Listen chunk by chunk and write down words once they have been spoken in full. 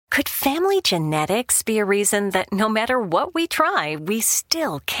Could family genetics be a reason that no matter what we try, we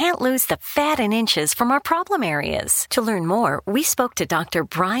still can't lose the fat and inches from our problem areas? To learn more, we spoke to Dr.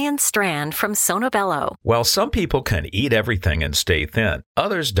 Brian Strand from Sonobello. While some people can eat everything and stay thin,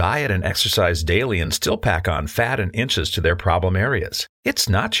 others diet and exercise daily and still pack on fat and inches to their problem areas. It's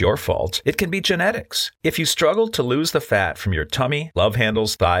not your fault. It can be genetics. If you struggle to lose the fat from your tummy, love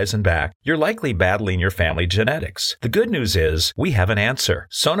handles, thighs, and back, you're likely battling your family genetics. The good news is we have an answer.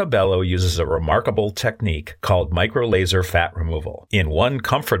 Sonobello uses a remarkable technique called microlaser fat removal. In one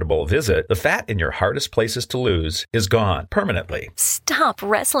comfortable visit, the fat in your hardest places to lose is gone permanently. Stop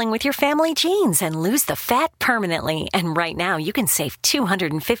wrestling with your family genes and lose the fat permanently. And right now, you can save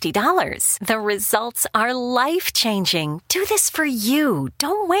 $250. The results are life-changing. Do this for you.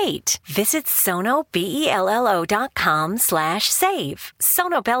 Don't wait. Visit sonobello.com/save.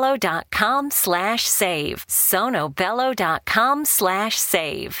 sonobello.com/save.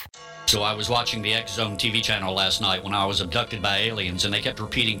 sonobello.com/save. So I was watching the X Zone TV channel last night when I was abducted by aliens, and they kept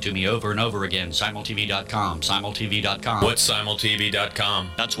repeating to me over and over again, simultv.com, simultv.com. What's simultv.com?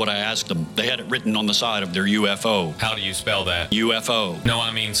 That's what I asked them. They had it written on the side of their UFO. How do you spell that? UFO. No,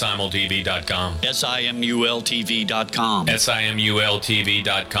 I mean simultv.com. simultv.com.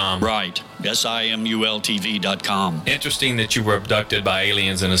 simultv.com. Right. simultv.com. Interesting that you were abducted by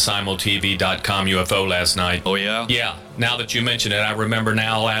aliens in a simultv.com UFO last night. Oh, yeah? Yeah. Now that you mention it, I remember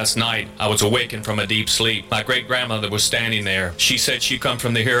now last night I was awakened from a deep sleep. My great-grandmother was standing there. She said she'd come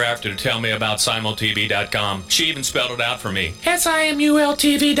from the hereafter to tell me about simultv.com. She even spelled it out for me.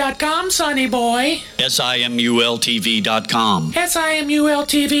 simultv.com, sonny boy. simultv.com.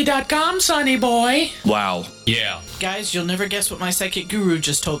 simultv.com, sonny boy. Wow. Yeah. Guys, you'll never guess what my psychic guru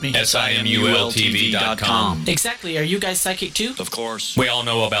just told me. simultv.com. Exactly. Are you guys psychic too? Of course. We all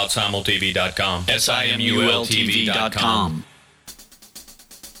know about simultv.com. simultv.com.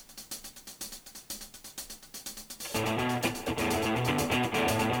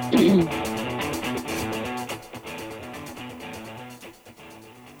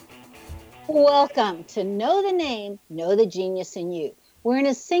 Welcome to Know the Name, Know the Genius in You, where in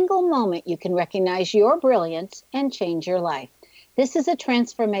a single moment you can recognize your brilliance and change your life. This is a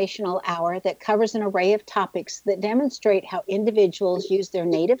transformational hour that covers an array of topics that demonstrate how individuals use their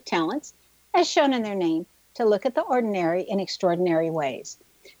native talents, as shown in their name, to look at the ordinary in extraordinary ways.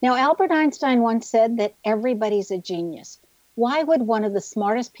 Now, Albert Einstein once said that everybody's a genius. Why would one of the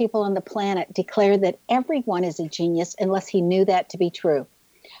smartest people on the planet declare that everyone is a genius unless he knew that to be true?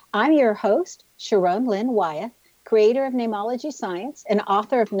 I'm your host, Sharon Lynn Wyeth, creator of Namology Science and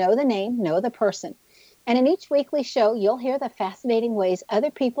author of Know the Name, Know the Person. And in each weekly show, you'll hear the fascinating ways other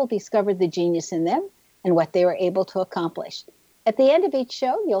people discovered the genius in them and what they were able to accomplish. At the end of each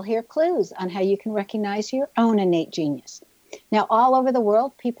show, you'll hear clues on how you can recognize your own innate genius. Now, all over the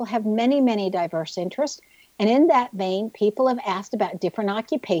world, people have many, many diverse interests. And in that vein, people have asked about different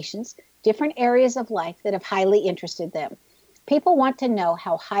occupations, different areas of life that have highly interested them. People want to know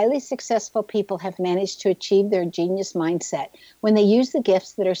how highly successful people have managed to achieve their genius mindset when they use the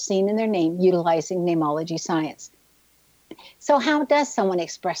gifts that are seen in their name utilizing namology science. So how does someone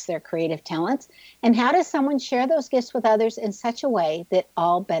express their creative talents? And how does someone share those gifts with others in such a way that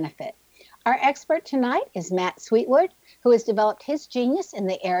all benefit? Our expert tonight is Matt Sweetwood, who has developed his genius in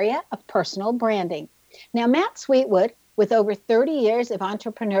the area of personal branding. Now, Matt Sweetwood, with over 30 years of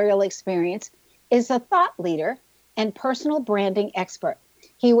entrepreneurial experience, is a thought leader and personal branding expert.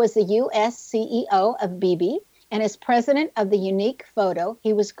 He was the U.S. CEO of BB, and as president of the Unique Photo,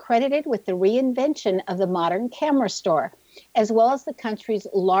 he was credited with the reinvention of the modern camera store, as well as the country's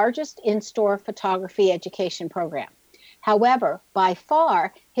largest in-store photography education program. However, by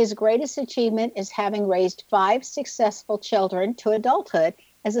far, his greatest achievement is having raised 5 successful children to adulthood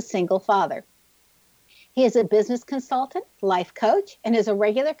as a single father. He is a business consultant, life coach, and is a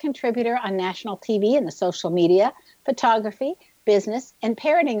regular contributor on national TV and the social media, photography, business, and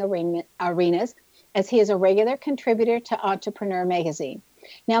parenting arenas, as he is a regular contributor to Entrepreneur Magazine.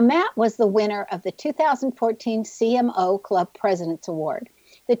 Now, Matt was the winner of the 2014 CMO Club President's Award,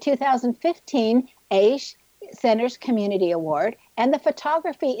 the 2015 AISH Centers Community Award, and the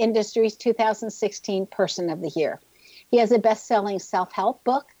photography industry's 2016 Person of the Year. He has a best-selling self-help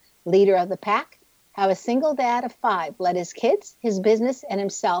book, Leader of the Pack, How a Single Dad of 5 Led His Kids, His Business, and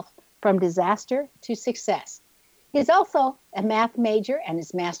Himself from Disaster to Success. He's also a math major and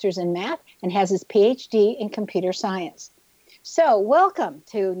his master's in math and has his PhD in computer science. So welcome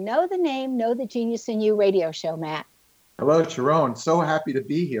to Know the Name, Know the Genius in You radio show, Matt. Hello, Sharon. So happy to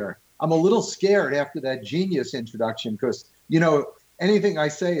be here. I'm a little scared after that genius introduction because, you know, anything I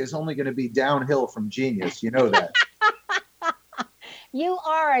say is only going to be downhill from genius. You know that. You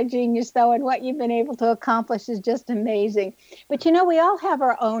are a genius, though, and what you've been able to accomplish is just amazing. But we all have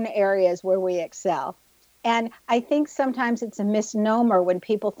our own areas where we excel. And I think sometimes it's a misnomer when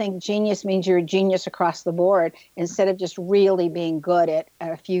people think genius means you're a genius across the board instead of just really being good at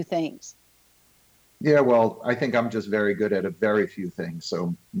a few things. Yeah, well, I think I'm just very good at a very few things.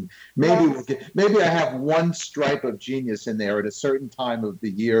 So maybe I have one stripe of genius in there at a certain time of the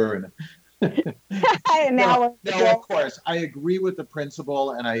year. And no, of course, I agree with the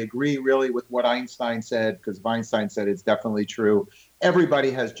principle, and I agree really with what Einstein said, because Einstein said it's definitely true. Everybody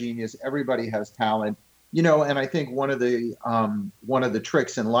has genius. Everybody has talent. And I think one of the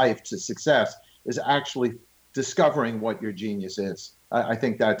tricks in life to success is actually discovering what your genius is. I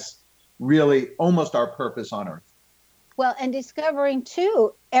think that's really almost our purpose on earth. Well, and discovering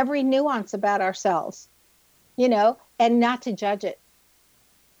too every nuance about ourselves, and not to judge it.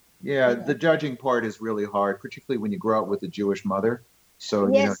 Yeah, the judging part is really hard, particularly when you grow up with a Jewish mother.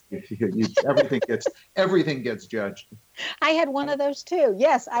 So yes. everything gets judged. I had one of those too.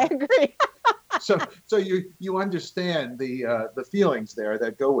 Yes, I agree. So you understand the feelings there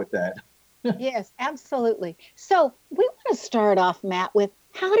that go with that. Yes, absolutely. So we want to start off, Matt, with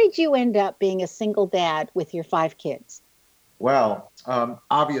how did you end up being a single dad with your 5 kids? Well,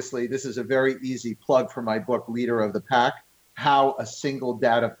 obviously, this is a very easy plug for my book, Leader of the Pack, How a Single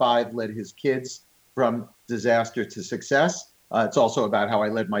Dad of 5 Led His Kids from Disaster to Success. It's also about how I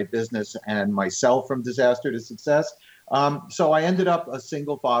led my business and myself from disaster to success. So I ended up a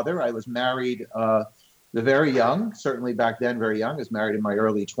single father. I was married very young, certainly back then very young. I was married in my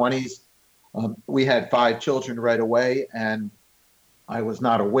early 20s. We had 5 children right away, and I was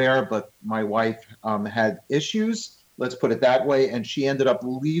not aware, but my wife had issues, let's put it that way, and she ended up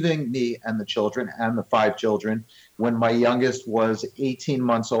leaving me and the children and the 5 children when my youngest was 18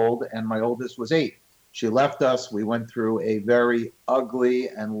 months old and my oldest was 8. She left us. We went through a very ugly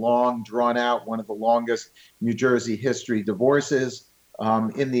and long, drawn out, one of the longest New Jersey history divorces.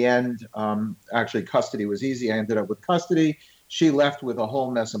 In the end, actually, custody was easy. I ended up with custody. She left with a whole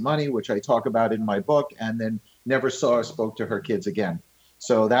mess of money, which I talk about in my book, and then never saw or spoke to her kids again.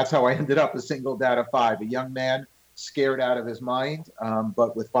 So that's how I ended up a single dad of 5, a young man scared out of his mind,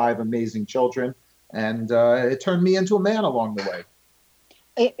 but with 5 amazing children. And it turned me into a man along the way.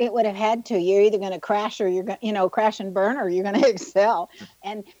 It would have had to. You're either going to crash or you're going to, crash and burn, or you're going to excel.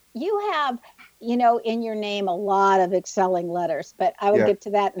 And you have, in your name, a lot of excelling letters, but I will get to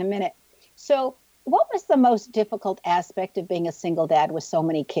that in a minute. So what was the most difficult aspect of being a single dad with so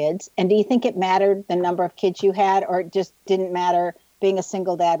many kids? And do you think it mattered the number of kids you had, or it just didn't matter, being a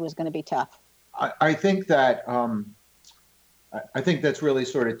single dad was going to be tough? I think that I think that's really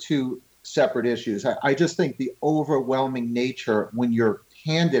sort of 2 separate issues. I just think the overwhelming nature when you're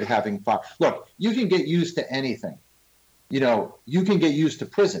handed having 5. Look, you can get used to anything. You can get used to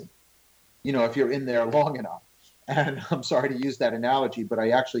prison, if you're in there long enough. And I'm sorry to use that analogy, but I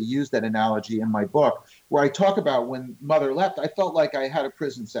actually use that analogy in my book where I talk about when mother left, I felt like I had a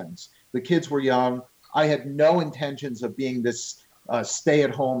prison sentence. The kids were young. I had no intentions of being this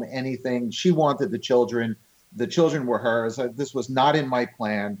stay-at-home anything. She wanted the children. The children were hers. This was not in my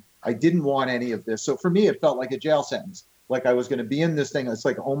plan. I didn't want any of this. So for me, it felt like a jail sentence. Like I was going to be in this thing. It's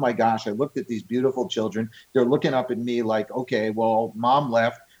like, oh my gosh, I looked at these beautiful children. They're looking up at me like, okay, well, mom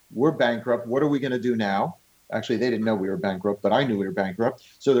left. We're bankrupt. What are we going to do now? Actually, they didn't know we were bankrupt, but I knew we were bankrupt.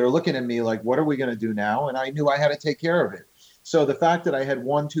 So they're looking at me like, what are we going to do now? And I knew I had to take care of it. So the fact that I had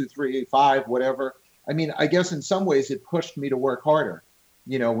 1, 2, 3, 5, whatever, I mean, I guess in some ways it pushed me to work harder.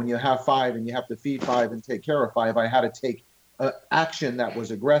 When you have 5 and you have to feed 5 and take care of 5, I had to take action that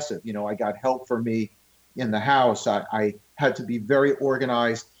was aggressive. I got help for me in the house. I had to be very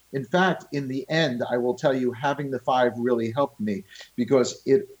organized. In fact, in the end, I will tell you, having the 5 really helped me because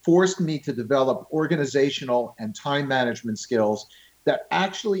it forced me to develop organizational and time management skills that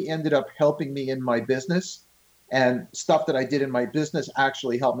actually ended up helping me in my business. And stuff that I did in my business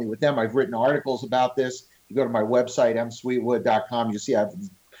actually helped me with them. I've written articles about this. You go to my website, msweetwood.com, you see I have a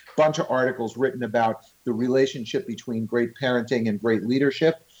bunch of articles written about the relationship between great parenting and great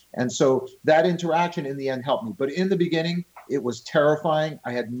leadership. And so that interaction in the end helped me. But in the beginning, it was terrifying.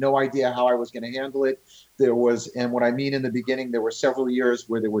 I had no idea how I was going to handle it. And what I mean in the beginning, there were several years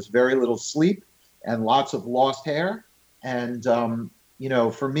where there was very little sleep and lots of lost hair. And,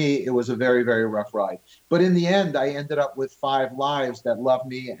 for me, it was a very, very rough ride. But in the end, I ended up with 5 lives that love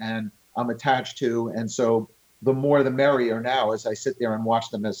me and I'm attached to. And so the more the merrier now as I sit there and watch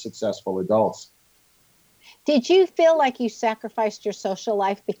them as successful adults. Did you feel like you sacrificed your social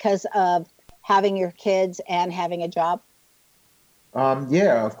life because of having your kids and having a job?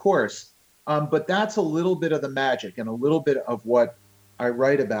 Yeah, of course. But that's a little bit of the magic and a little bit of what I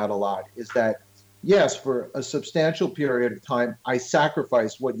write about a lot is that, yes, for a substantial period of time, I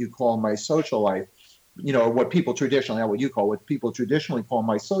sacrificed what you call my social life, what people traditionally, not what you call, what people traditionally call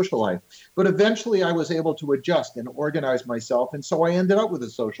my social life. But eventually I was able to adjust and organize myself. And so I ended up with a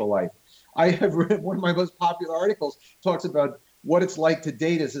social life. I have written one of my most popular articles talks about what it's like to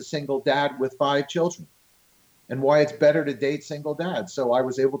date as a single dad with 5 children and why it's better to date single dads. So I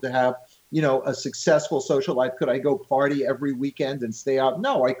was able to have, a successful social life. Could I go party every weekend and stay out?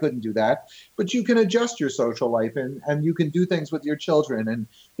 No, I couldn't do that. But you can adjust your social life and you can do things with your children, and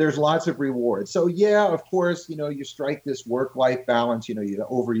there's lots of rewards. So yeah, of course, you strike this work-life balance, you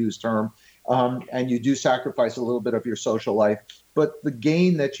overused term, and you do sacrifice a little bit of your social life. But the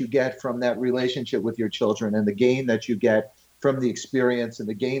gain that you get from that relationship with your children, and the gain that you get from the experience, and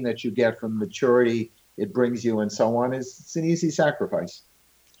the gain that you get from maturity it brings you and so on, it's an easy sacrifice.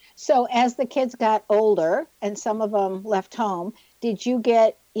 So as the kids got older and some of them left home, did you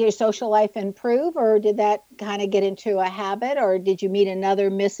get your social life improve, or did that kind of get into a habit, or did you meet another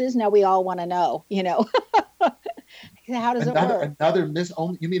Mrs.? Now we all want to know, How does it work? Another miss?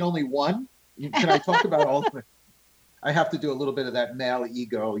 You mean only one? Can I talk about all of it? I have to do a little bit of that male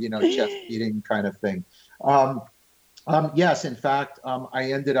ego, chest beating kind of thing. Yes, in fact,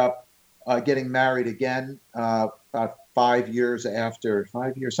 I ended up getting married again about 5 years,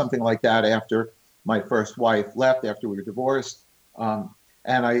 something like that, after my first wife left, after we were divorced. And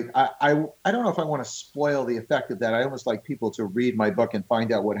I don't know if I want to spoil the effect of that. I almost like people to read my book and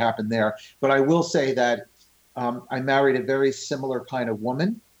find out what happened there. But I will say that I married a very similar kind of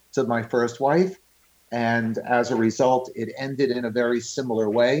woman to my first wife. And as a result, it ended in a very similar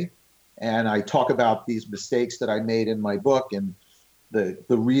way. And I talk about these mistakes that I made in my book, and the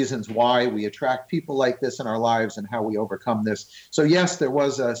reasons why we attract people like this in our lives and how we overcome this. So yes, there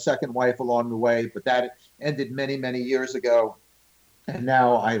was a second wife along the way, but that ended many, many years ago. And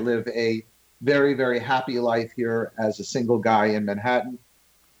now I live a very, very happy life here as a single guy in Manhattan.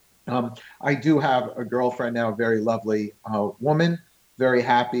 I do have a girlfriend now, a very lovely woman, very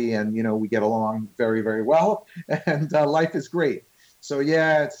happy, and we get along very, very well, and life is great. So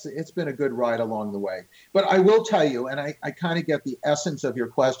yeah, it's been a good ride along the way. But I will tell you, and I kind of get the essence of your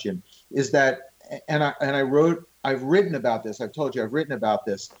question, is that, I've written about this. I've told you I've written about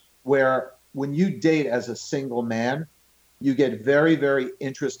this, where when you date as a single man, you get very, very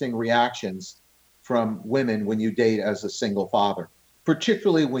interesting reactions from women when you date as a single father,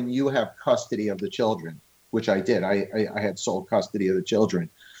 particularly when you have custody of the children, which I did. I had sole custody of the children.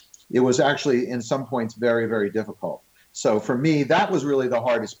 It was actually, in some points, very, very difficult. So for me, that was really the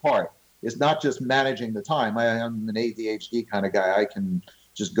hardest part, is not just managing the time. I'm an ADHD kind of guy. I can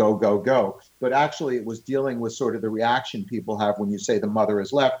just go. But actually, it was dealing with sort of the reaction people have when you say the mother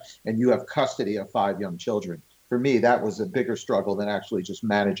has left and you have custody of 5 young children. For me, that was a bigger struggle than actually just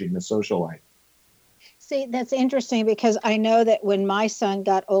managing the social life. See, that's interesting, because I know that when my son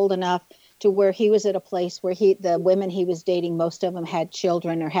got old enough to where he was at a place where the women he was dating, most of them had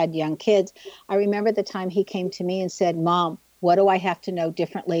children or had young kids. I remember the time he came to me and said, "Mom, what do I have to know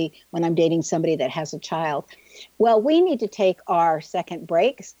differently when I'm dating somebody that has a child?" Well, we need to take our second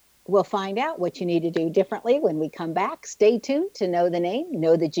break. We'll find out what you need to do differently when we come back. Stay tuned to Know the Name,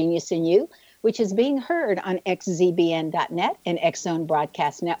 Know the Genius in You, which is being heard on xzbn.net and X Zone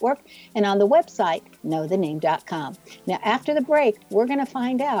Broadcast Network, and on the website, knowthename.com. Now, after the break, we're going to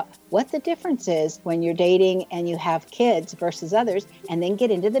find out what the difference is when you're dating and you have kids versus others, and then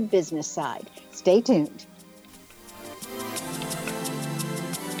get into the business side. Stay tuned.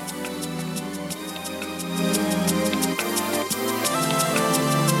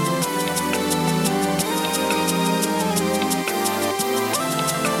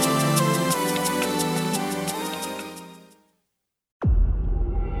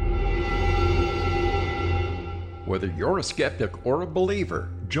 Whether you're a skeptic or a believer,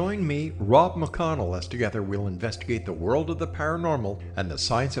 join me, Rob McConnell, as together we'll investigate the world of the paranormal and the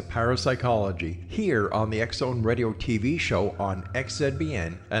science of parapsychology here on the X Zone Radio TV show on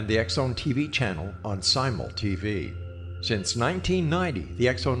XZBN and the X Zone TV channel on Simul TV. Since 1990, the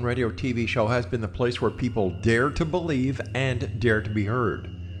X Zone Radio TV show has been the place where people dare to believe and dare to be heard.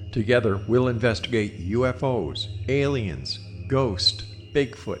 Together, we'll investigate UFOs, aliens, ghosts,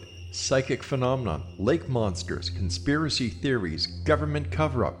 Bigfoot, psychic phenomenon, lake monsters, conspiracy theories, government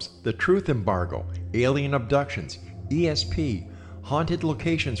cover-ups, the truth embargo, alien abductions, ESP, haunted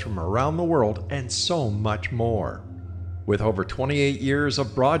locations from around the world, and so much more. With over 28 years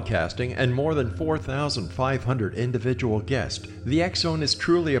of broadcasting and more than 4,500 individual guests, the X Zone is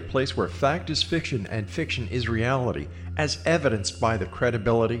truly a place where fact is fiction and fiction is reality, as evidenced by the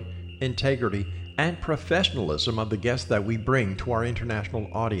credibility, integrity, and professionalism of the guests that we bring to our international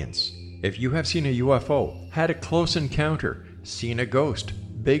audience. If you have seen a UFO, had a close encounter, seen a ghost,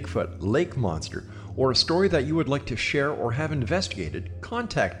 Bigfoot, lake monster, or a story that you would like to share or have investigated,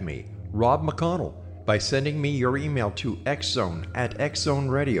 contact me, Rob McConnell, by sending me your email to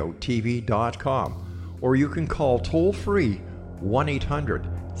xzone@xzoneradiotv.com, or you can call toll-free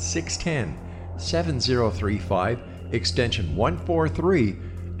 1-800-610-7035, extension 143,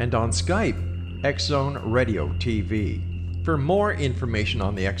 and on Skype, X-Zone Radio TV. For more information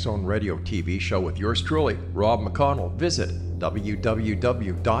on the X-Zone Radio TV show with yours truly, Rob McConnell, visit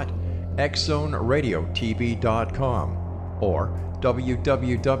www.xzoneradiotv.com or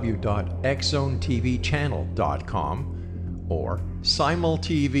www.xzonetvchannel.com or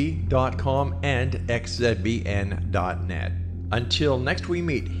simultv.com and xzbn.net. Until next we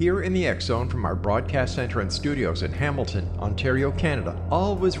meet here in the X-Zone from our broadcast center and studios in Hamilton, Ontario, Canada,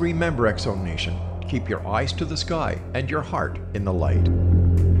 always remember, X-Zone Nation, keep your eyes to the sky and your heart in the light.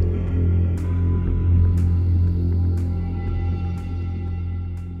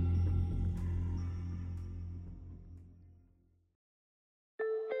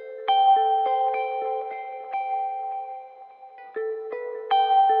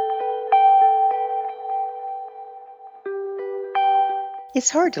 It's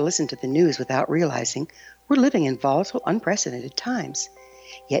hard to listen to the news without realizing we're living in volatile, unprecedented times.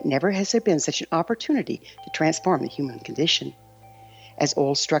 Yet never has there been such an opportunity to transform the human condition. As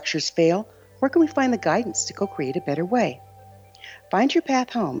old structures fail, where can we find the guidance to co-create a better way? Find Your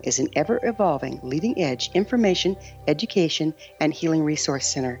Path Home is an ever-evolving, leading-edge information, education, and healing resource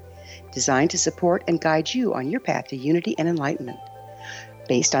center designed to support and guide you on your path to unity and enlightenment.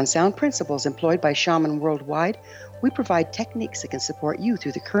 Based on sound principles employed by shamans worldwide, we provide techniques that can support you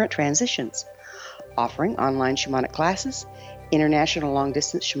through the current transitions, offering online shamanic classes, international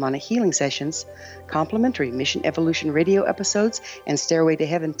long-distance shamanic healing sessions, complimentary Mission Evolution radio episodes and Stairway to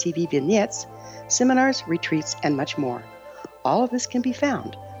Heaven TV vignettes, seminars, retreats, and much more. All of this can be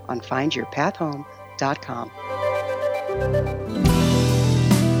found on findyourpathhome.com.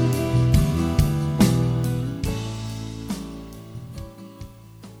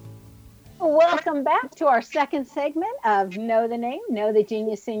 Welcome back to our second segment of Know the Name, Know the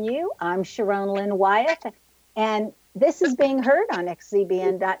Genius in You. I'm Sharon Lynn Wyeth, and this is being heard on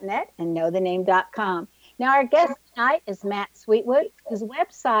xzbn.net and knowthename.com. Now, our guest tonight is Matt Sweetwood. His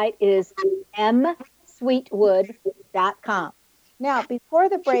website is msweetwood.com. Now, before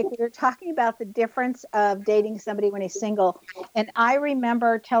the break, we were talking about the difference of dating somebody when he's single, and I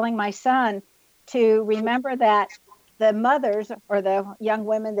remember telling my son to remember that the mothers or the young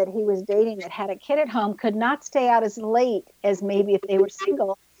women that he was dating that had a kid at home could not stay out as late as maybe if they were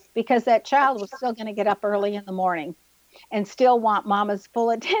single, because that child was still going to get up early in the morning and still want mama's full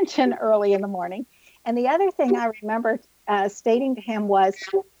attention early in the morning. And the other thing I remember stating to him was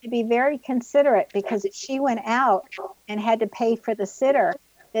to be very considerate, because if she went out and had to pay for the sitter,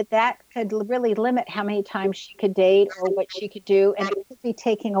 that could really limit how many times she could date or what she could do, and it could be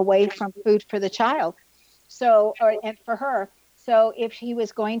taking away from food for the child. And for her. So if he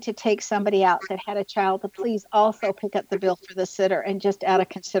was going to take somebody out that had a child, to please also pick up the bill for the sitter, and just out of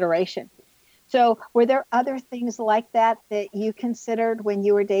consideration. So were there other things like that you considered when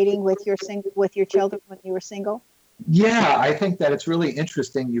you were dating with your children when you were single? Yeah, I think that it's really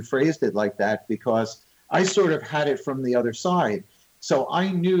interesting you phrased it like that, because I sort of had it from the other side. So I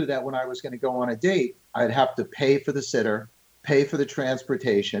knew that when I was going to go on a date, I'd have to pay for the sitter, pay for the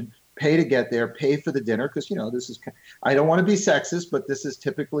transportation, pay to get there, pay for the dinner, because, I don't want to be sexist, but this is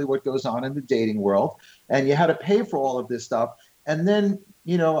typically what goes on in the dating world. And you had to pay for all of this stuff. And then,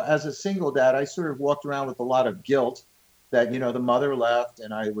 as a single dad, I sort of walked around with a lot of guilt that, the mother left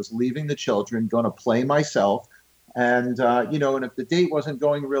and I was leaving the children, going to play myself. And, and if the date wasn't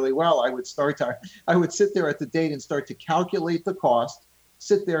going really well, I would sit there at the date and start to calculate the cost,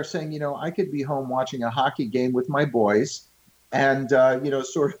 sit there saying, I could be home watching a hockey game with my boys, and,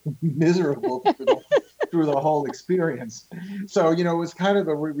 sort of miserable through the whole experience. So, it was kind of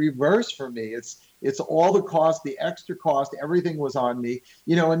a reverse for me. It's all the cost, the extra cost, everything was on me,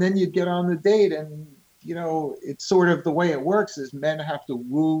 and then you'd get on the date and, it's sort of the way it works is men have to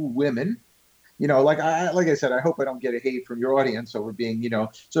woo women. Like I said, I hope I don't get a hate from your audience over being,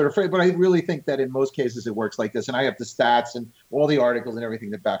 sort of afraid, but I really think that in most cases it works like this. And I have the stats and all the articles and everything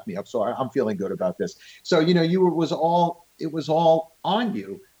that back me up. So I'm feeling good about this. So, it was all on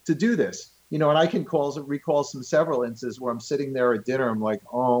you to do this, and I can recall several instances where I'm sitting there at dinner. I'm like,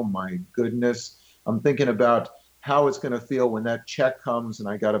 oh my goodness, I'm thinking about how it's going to feel when that check comes and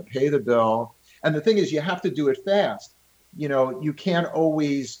I got to pay the bill. And the thing is, you have to do it fast. You can't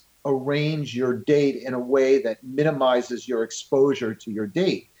always arrange your date in a way that minimizes your exposure to your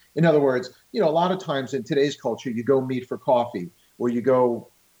date. In other words, a lot of times in today's culture, you go meet for coffee or you go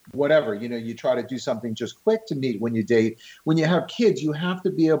whatever, you try to do something just quick to meet when you date. When you have kids, you have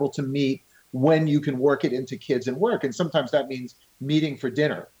to be able to meet when you can work it into kids and work. And sometimes that means meeting for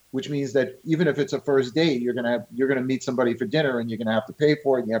dinner, which means that even if it's a first date, you're going to meet somebody for dinner and you're going to have to pay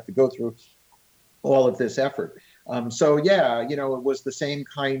for it and you have to go through all of this effort. It was the same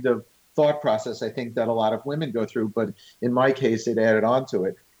kind of thought process I think that a lot of women go through, but in my case, it added on to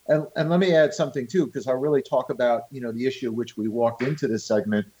it. And let me add something too, because I really talk about, the issue which we walked into this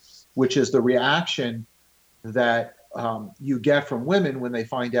segment, which is the reaction that you get from women when they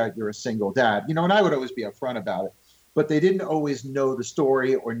find out you're a single dad. And I would always be upfront about it, but they didn't always know the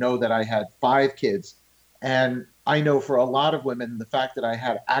story or know that I had 5 kids. And I know for a lot of women, the fact that I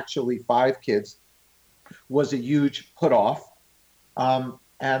had actually 5 kids was a huge put off.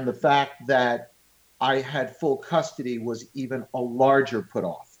 And the fact that I had full custody was even a larger put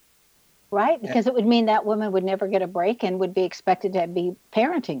off. Right, because it would mean that woman would never get a break and would be expected to be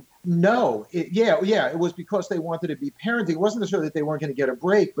parenting. No, it was because they wanted to be parenting. It wasn't necessarily that they weren't going to get a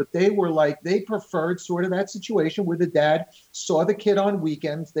break, but they preferred sort of that situation where the dad saw the kid on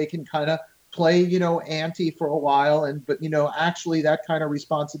weekends. They can kind of play, auntie for a while, but actually that kind of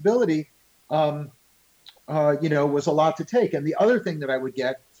responsibility, was a lot to take. And the other thing that I would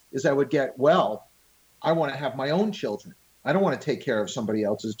get, well, I want to have my own children. I don't want to take care of somebody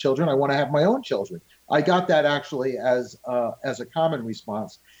else's children. I want to have my own children. I got that actually as a common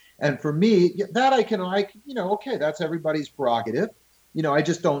response. And for me, that okay, that's everybody's prerogative. I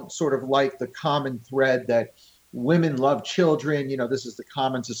just don't sort of like the common thread that women love children. This is the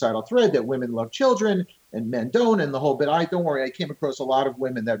common societal thread that women love children and men don't, and the whole bit. Don't worry, I came across a lot of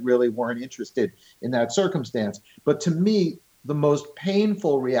women that really weren't interested in that circumstance. But to me, the most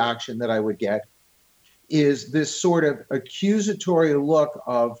painful reaction that I would get is this sort of accusatory look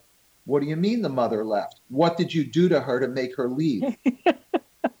of, what do you mean the mother left? What did you do to her to make her leave?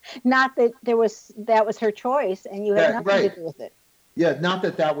 Not that that was her choice and you had nothing to do with it. Yeah, not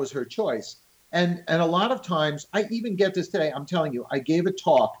that was her choice. And a lot of times, I even get this today, I'm telling you, I gave a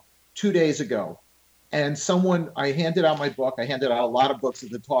talk 2 days ago and I handed out my book. I handed out a lot of books at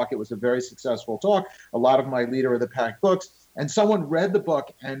the talk. It was a very successful talk, a lot of my Leader of the Pack books. And someone read the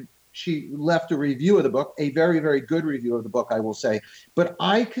book and she left a review of the book, a very, very good review of the book, I will say. But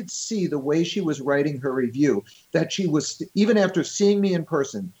I could see the way she was writing her review, that she was, even after seeing me in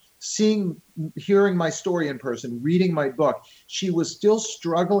person, hearing my story in person, reading my book, she was still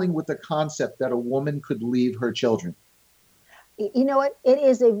struggling with the concept that a woman could leave her children. You know what? It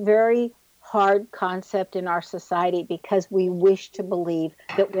is a very hard concept in our society because we wish to believe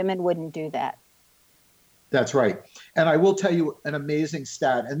that women wouldn't do that. That's right. And I will tell you an amazing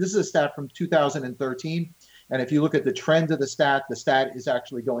stat. And this is a stat from 2013. And if you look at the trend of the stat is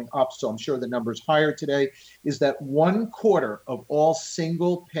actually going up. So I'm sure the number's higher today, is that 1/4 of all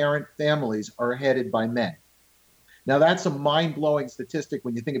single parent families are headed by men. Now that's a mind-blowing statistic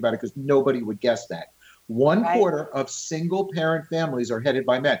when you think about it, because nobody would guess that. 1/4 of single parent families are headed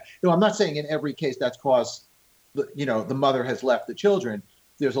by men. I'm not saying in every case that's because, the mother has left the children.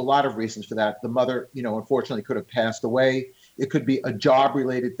 There's a lot of reasons for that. The mother, unfortunately could have passed away. It could be a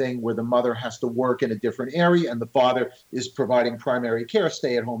job-related thing where the mother has to work in a different area and the father is providing primary care,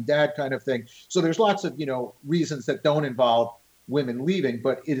 stay-at-home dad kind of thing. So there's lots of, reasons that don't involve women leaving,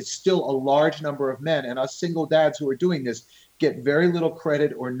 but it is still a large number of men. And us single dads who are doing this get very little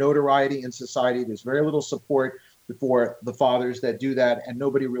credit or notoriety in society. There's very little support for the fathers that do that, and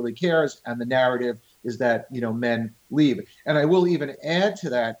nobody really cares. And the narrative is that, men leave. And I will even add to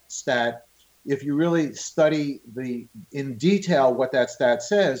that stat, if you really study in detail what that stat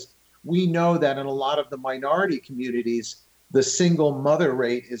says, we know that in a lot of the minority communities, the single mother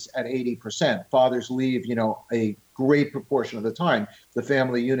rate is at 80%. Fathers leave, a great proportion of the time. The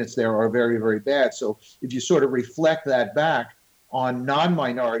family units there are very, very bad. So if you sort of reflect that back on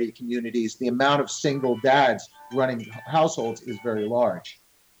non-minority communities, the amount of single dads running households is very large.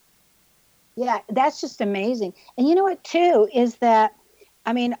 Yeah, that's just amazing. And you know what, too, is that,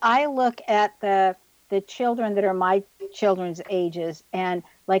 I look at the children that are my children's ages, and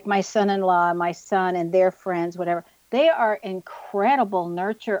like my son-in-law, my son and their friends, whatever, they are incredible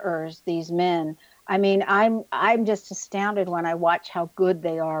nurturers, these men. I'm just astounded when I watch how good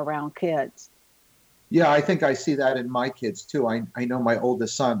they are around kids. Yeah, I think I see that in my kids, too. I know my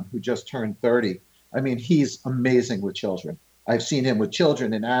oldest son, who just turned 30. He's amazing with children. I've seen him with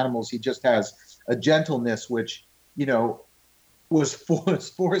children and animals. He just has a gentleness which, was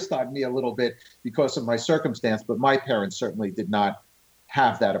forced on me a little bit because of my circumstance. But my parents certainly did not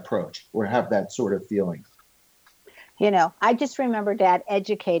have that approach or have that sort of feeling. I just remember Dad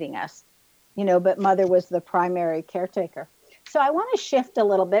educating us, but Mother was the primary caretaker. So I want to shift a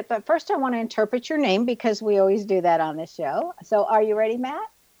little bit, but first I want to interpret your name because we always do that on this show. So are you ready, Matt?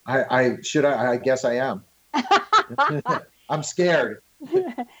 I guess I am. I'm scared.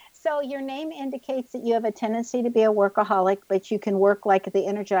 So your name indicates that you have a tendency to be a workaholic, but you can work like the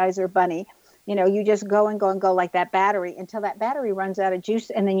Energizer Bunny. You just go and go and go like that battery until that battery runs out of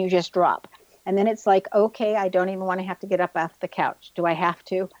juice, and then you just drop. And then it's like, okay, I don't even want to have to get up off the couch. Do I have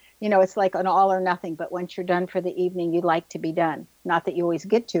to? It's like an all or nothing. But once you're done for the evening, you'd like to be done. Not that you always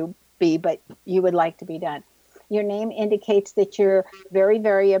get to be, but you would like to be done. Your name indicates that you're very,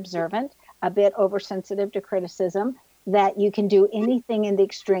 very observant, a bit oversensitive to criticism, that you can do anything in the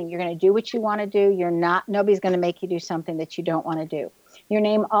extreme. You're going to do what you want to do. Nobody's going to make you do something that you don't want to do. Your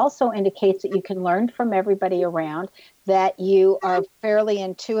name also indicates that you can learn from everybody around, that you are fairly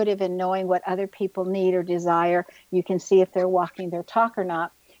intuitive in knowing what other people need or desire. You can see if they're walking their talk or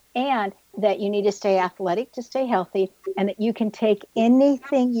not, and that you need to stay athletic to stay healthy, and that you can take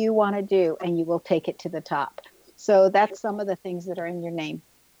anything you want to do and you will take it to the top. So that's some of the things that are in your name.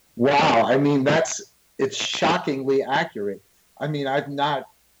 Wow. I mean, it's shockingly accurate. I mean, I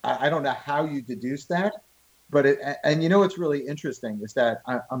don't know how you deduced that, but what's really interesting is that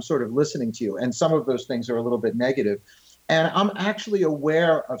I'm sort of listening to you, and some of those things are a little bit negative, and I'm actually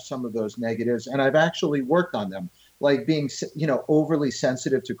aware of some of those negatives, and I've actually worked on them, like being, overly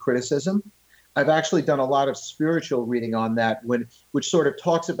sensitive to criticism. I've actually done a lot of spiritual reading on that, which sort of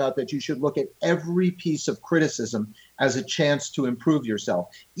talks about that you should look at every piece of criticism as a chance to improve yourself,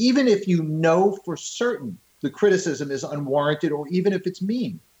 even if you know for certain the criticism is unwarranted or even if it's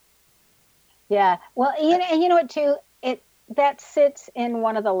mean. Yeah. Well, and you know what, too? That sits in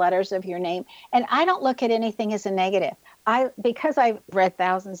one of the letters of your name. And I don't look at anything as a negative. Because I've read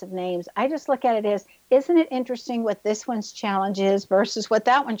thousands of names, I just look at it as, isn't it interesting what this one's challenge is versus what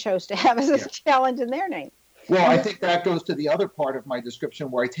that one chose to have as a challenge in their name? Well, I think that goes to the other part of my description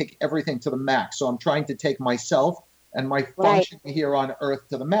where I take everything to the max. So I'm trying to take myself and my function here on Earth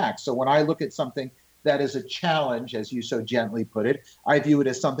to the max. So when I look at something that is a challenge, as you so gently put it, I view it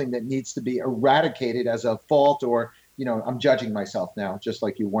as something that needs to be eradicated as a fault, or I'm judging myself now, just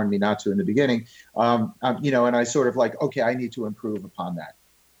like you warned me not to in the beginning. And I sort of like, okay, I need to improve upon that.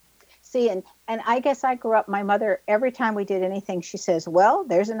 See, and I guess I grew up, my mother, every time we did anything, she says, well,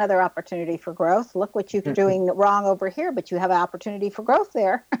 there's another opportunity for growth. Look what you're doing wrong over here, but you have an opportunity for growth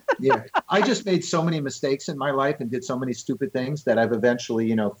there. Yeah. I just made so many mistakes in my life and did so many stupid things that I've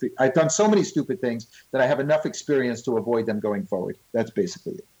eventually, I've done so many stupid things that I have enough experience to avoid them going forward. That's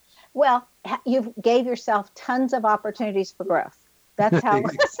basically it. Well, you gave yourself tons of opportunities for growth. That's how,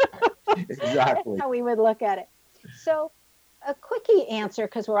 exactly. That's how we would look at it. So a quickie answer,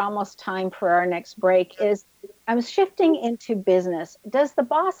 because we're almost time for our next break, is I'm shifting into business. Does the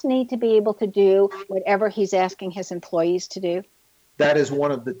boss need to be able to do whatever he's asking his employees to do? That is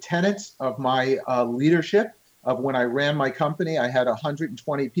one of the tenets of my leadership. Of when I ran my company, I had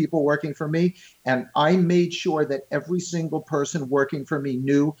 120 people working for me, and I made sure that every single person working for me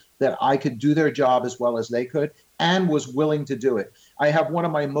knew that I could do their job as well as they could and was willing to do it. I have one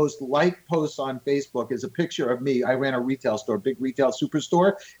of my most liked posts on Facebook is a picture of me. I ran a retail store, big retail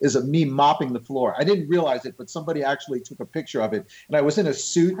superstore, is of me mopping the floor. I didn't realize it, but somebody actually took a picture of it, and I was in a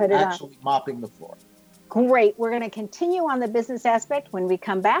suit actually mopping the floor. Great. We're going to continue on the business aspect when we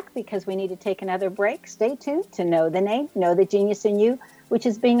come back because we need to take another break. Stay tuned to Know the Name, Know the Genius in You, which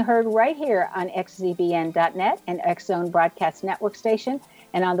is being heard right here on xzbn.net and X Zone Broadcast Network Station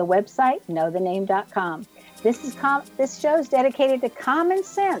and on the website knowthename.com. This show is dedicated to common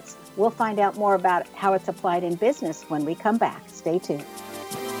sense. We'll find out more about how it's applied in business when we come back. Stay tuned.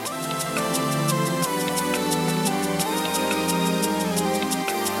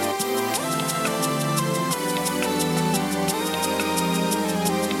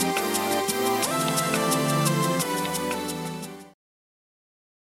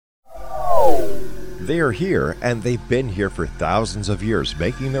 They are here, and they've been here for thousands of years,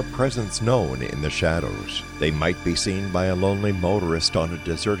 making their presence known in the shadows. They might be seen by a lonely motorist on a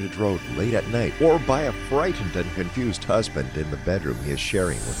deserted road late at night, or by a frightened and confused husband in the bedroom he is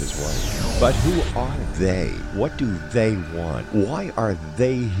sharing with his wife. But who are they? What do they want? Why are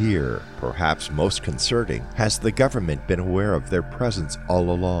they here? Perhaps most concerning, has the government been aware of their presence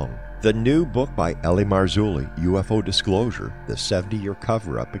all along? The new book by Ellie Marzulli, UFO Disclosure, The 70-Year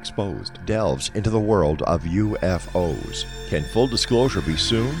Cover-Up Exposed, delves into the world of UFOs. Can full disclosure be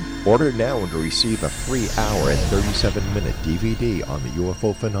soon? Order now and receive a free hour and 37-minute DVD on the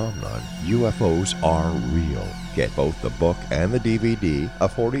UFO phenomenon. UFOs are real. Get both the book and the DVD, a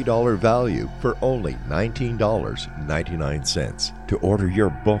 $40 value, for only $19.99. To order your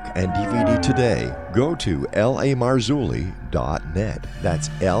book and DVD today, go to lamarzulli.net. That's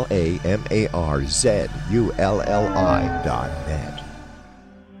LAMARZULLI.net.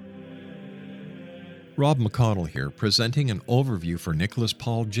 Rob McConnell here, presenting an overview for Nicholas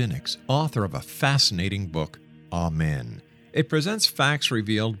Paul Jennings, author of a fascinating book, Amen. It presents facts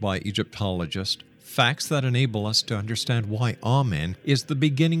revealed by Egyptologists, facts that enable us to understand why Amen is the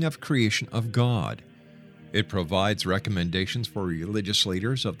beginning of creation of God. It provides recommendations for religious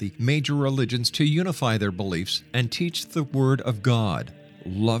leaders of the major religions to unify their beliefs and teach the Word of God.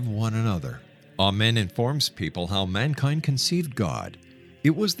 Love one another. Amen informs people how mankind conceived God.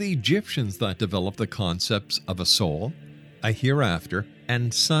 It was the Egyptians that developed the concepts of a soul, a hereafter,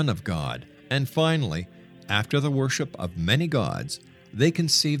 and Son of God. And finally, after the worship of many gods, they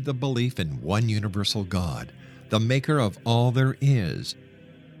conceived the belief in one universal God, the maker of all there is.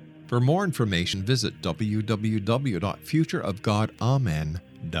 For more information, visit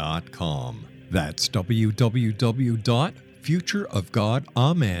www.futureofgodamen.com. That's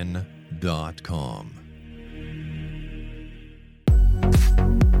www.futureofgodamen.com.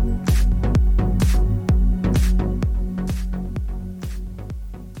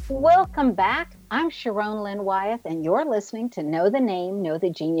 Welcome back. I'm Sharon Lynn Wyeth, and you're listening to Know the Name, Know the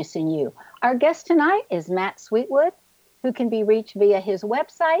Genius in You. Our guest tonight is Matt Sweetwood, who can be reached via his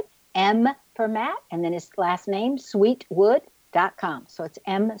website, M for Matt, and then his last name, sweetwood.com. So it's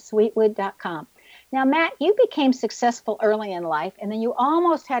msweetwood.com. Now, Matt, you became successful early in life, and then you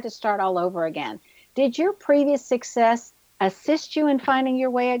almost had to start all over again. Did your previous success assist you in finding your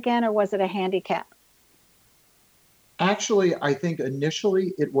way again, or was it a handicap? Actually, I think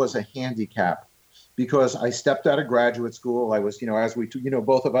initially it was a handicap because I stepped out of graduate school. I was, as we,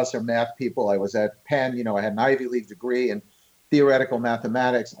 both of us are math people. I was at Penn, I had an Ivy League degree in theoretical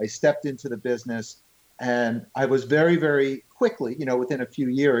mathematics. I stepped into the business and I was very, very quickly, within a few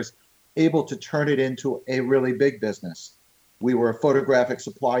years, able to turn it into a really big business. We were a photographic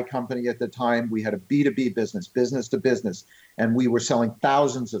supply company at the time. We had a B2B business, business to business, and we were selling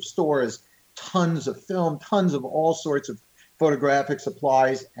thousands of stores, tons of film, tons of all sorts of photographic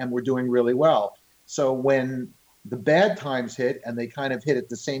supplies, and we're doing really well. So when the bad times hit, and they kind of hit at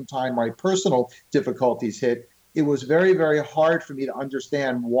the same time my personal difficulties hit, it was very, very hard for me to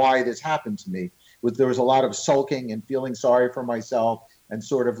understand why this happened to me. There was a lot of sulking and feeling sorry for myself and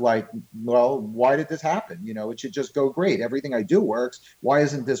sort of like, well, why did this happen? It should just go great. Everything I do works. Why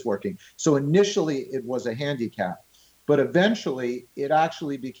isn't this working? So initially it was a handicap. But eventually, it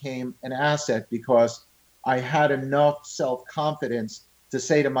actually became an asset because I had enough self-confidence to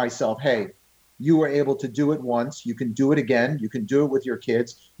say to myself, hey, you were able to do it once. You can do it again. You can do it with your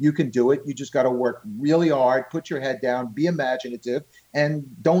kids. You can do it. You just got to work really hard, put your head down, be imaginative, and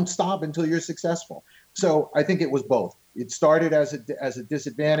don't stop until you're successful. So I think it was both. It started as a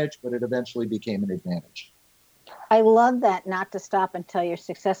disadvantage, but it eventually became an advantage. I love that, not to stop until you're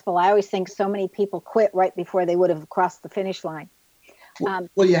successful. I always think so many people quit right before they would have crossed the finish line.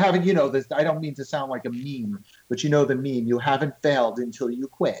 Well, you haven't, this, I don't mean to sound like a meme, but the meme, you haven't failed until you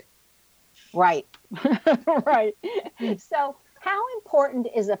quit. Right. Right. So how important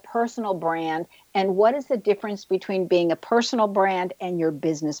is a personal brand, and what is the difference between being a personal brand and your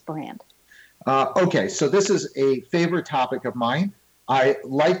business brand? Okay, so this is a favorite topic of mine. I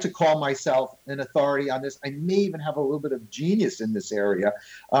like to call myself an authority on this. I may even have a little bit of genius in this area.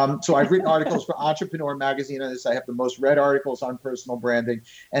 So I've written articles for Entrepreneur Magazine on this. I have the most read articles on personal branding.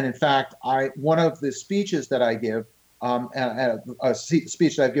 And in fact, one of the speeches that I give, a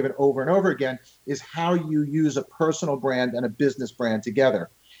speech that I've given over and over again, is how you use a personal brand and a business brand together.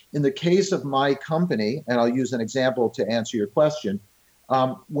 In the case of my company, and I'll use an example to answer your question,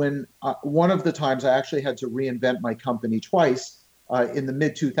 when one of the times I actually had to reinvent my company twice, in the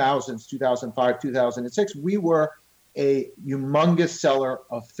mid-2000s, 2005, 2006, we were a humongous seller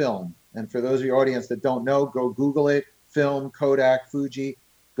of film. And for those of your audience that don't know, go Google it, film, Kodak, Fuji,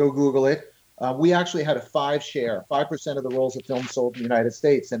 go Google it. We actually had a 5% of the rolls of film sold in the United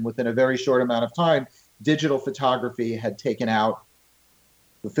States. And within a very short amount of time, digital photography had taken out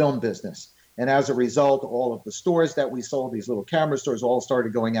the film business. And as a result, all of the stores that we sold, these little camera stores, all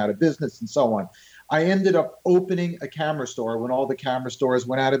started going out of business and so on. I ended up opening a camera store when all the camera stores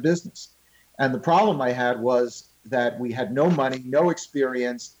went out of business. And the problem I had was that we had no money, no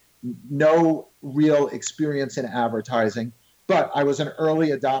experience, no real experience in advertising, but I was an early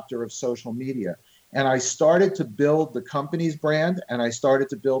adopter of social media. And I started to build the company's brand, and I started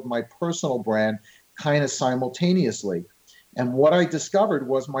to build my personal brand kind of simultaneously. And what I discovered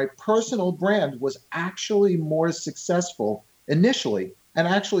was my personal brand was actually more successful initially, and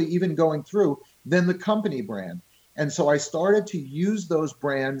actually even going through, than the company brand. And so I started to use those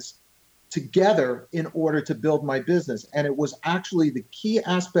brands together in order to build my business. And it was actually the key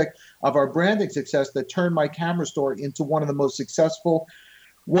aspect of our branding success that turned my camera store into one of the most successful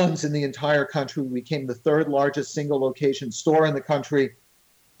ones in the entire country. We became the third largest single location store in the country.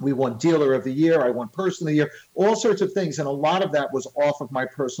 We won Dealer of the Year. I won Person of the Year, all sorts of things. And a lot of that was off of my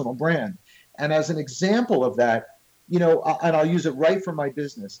personal brand. And as an example of that, and I'll use it right from my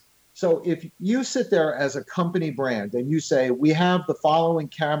business. So if you sit there as a company brand and you say, we have the following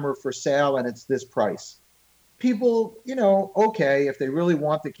camera for sale and it's this price, people, okay, if they really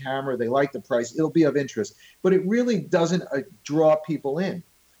want the camera, they like the price, it'll be of interest, but it really doesn't draw people in.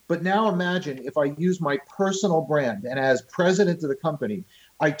 But now imagine if I use my personal brand and as president of the company,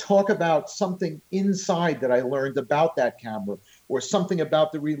 I talk about something inside that I learned about that camera, or something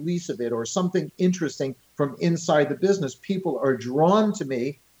about the release of it, or something interesting from inside the business. People are drawn to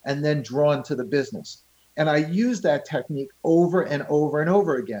me and then drawn to the business. And I use that technique over and over and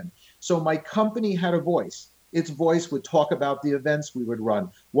over again. So my company had a voice. Its voice would talk about the events we would run,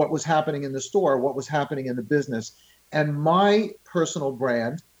 what was happening in the store, what was happening in the business. And my personal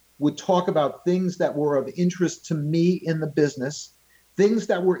brand would talk about things that were of interest to me in the business, things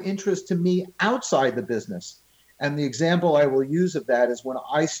that were interest to me outside the business. And the example I will use of that is when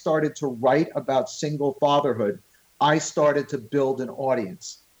I started to write about single fatherhood, I started to build an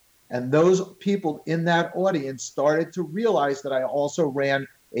audience. And those people in that audience started to realize that I also ran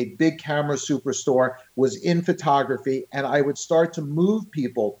a big camera superstore, was in photography, and I would start to move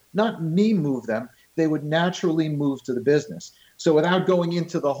people, not me move them, they would naturally move to the business. So without going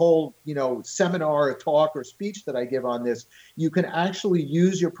into the whole, seminar or talk or speech that I give on this, you can actually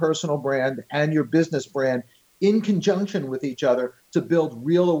use your personal brand and your business brand in conjunction with each other to build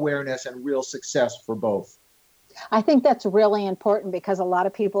real awareness and real success for both. I think that's really important because a lot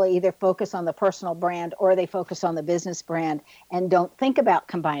of people either focus on the personal brand or they focus on the business brand and don't think about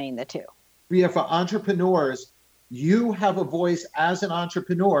combining the two. Yeah, for entrepreneurs, you have a voice as an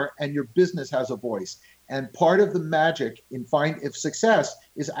entrepreneur and your business has a voice. And part of the magic in success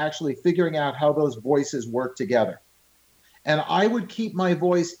is actually figuring out how those voices work together. And I would keep my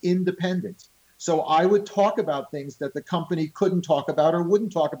voice independent. So I would talk about things that the company couldn't talk about or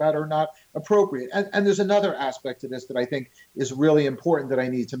wouldn't talk about or not appropriate. And there's another aspect to this that I think is really important that I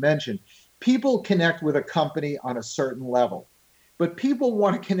need to mention. People connect with a company on a certain level, but people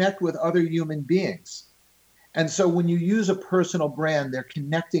want to connect with other human beings. And so when you use a personal brand, they're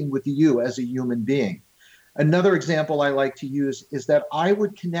connecting with you as a human being. Another example I like to use is that I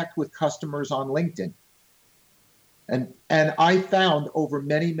would connect with customers on LinkedIn. And I found over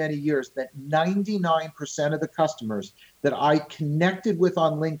many, many years that 99% of the customers that I connected with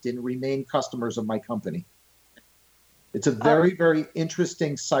on LinkedIn remain customers of my company. It's a very, very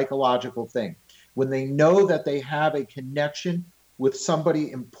interesting psychological thing. When they know that they have a connection with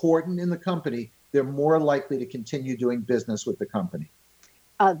somebody important in the company, they're more likely to continue doing business with the company.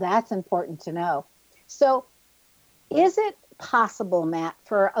 That's important to know. So is it possible, Matt,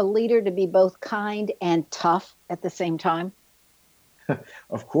 for a leader to be both kind and tough at the same time?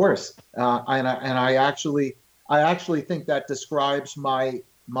 Of course. And I actually think that describes my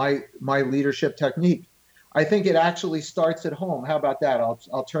leadership technique. I think it actually starts at home. How about that?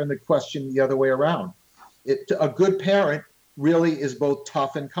 I'll turn the question the other way around. A good parent really is both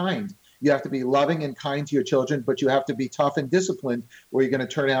tough and kind. You have to be loving and kind to your children, but you have to be tough and disciplined or you're going to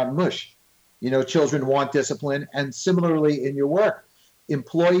turn out mush. Children want discipline. And similarly in your work,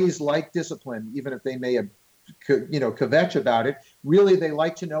 employees like discipline, even if they may kvetch about it. Really, they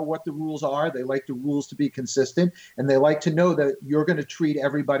like to know what the rules are. They like the rules to be consistent, and they like to know that you're going to treat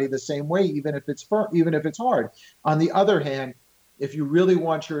everybody the same way, even if it's hard. On the other hand, if you really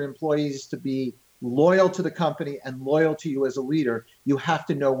want your employees to be loyal to the company and loyal to you as a leader, you have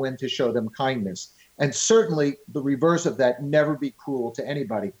to know when to show them kindness. And certainly the reverse of that, never be cruel to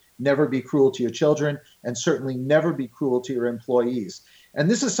anybody. Never be cruel to your children, and certainly never be cruel to your employees. And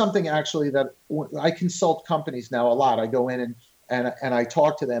this is something actually that I consult companies now a lot. I go in and I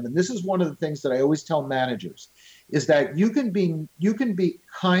talk to them. And this is one of the things that I always tell managers is that you can be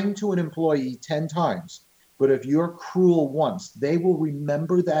kind to an employee 10 times, but if you're cruel once, they will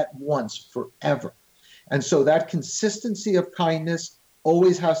remember that once forever. And so that consistency of kindness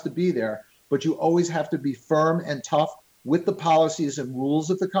always has to be there, but you always have to be firm and tough with the policies and rules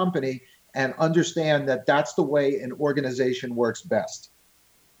of the company and understand that that's the way an organization works best.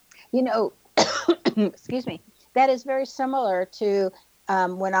 You know, excuse me, that is very similar to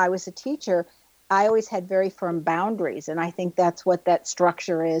when I was a teacher. I always had very firm boundaries, and I think that's what that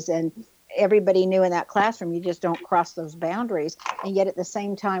structure is. And everybody knew in that classroom, you just don't cross those boundaries. And yet at the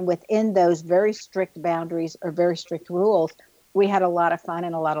same time, within those very strict boundaries or very strict rules, we had a lot of fun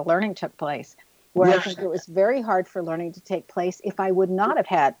and a lot of learning took place. Where yes. I think it was very hard for learning to take place if I would not have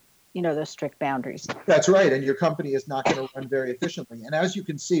had, those strict boundaries. That's right. And your company is not going to run very efficiently. And as you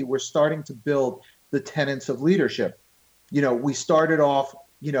can see, we're starting to build the tenets of leadership. We started off,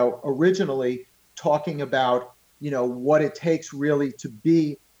 originally talking about, what it takes really to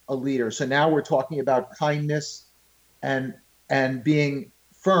be a leader. So now we're talking about kindness and being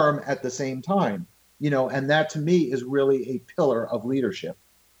firm at the same time, and that to me is really a pillar of leadership.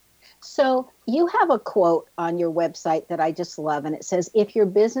 So you have a quote on your website that I just love, and it says, if your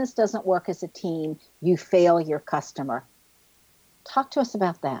business doesn't work as a team, you fail your customer. Talk to us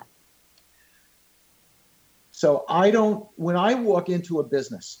about that. So when I walk into a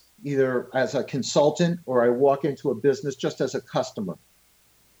business, either as a consultant or I walk into a business just as a customer,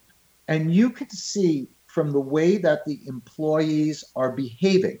 and you can see from the way that the employees are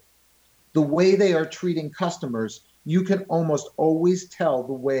behaving, the way they are treating customers, you can almost always tell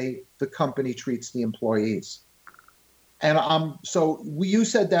the way the company treats the employees. And so you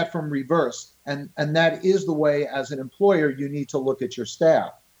said that from reverse, and that is the way as an employer you need to look at your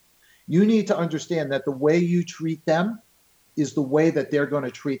staff. You need to understand that the way you treat them is the way that they're going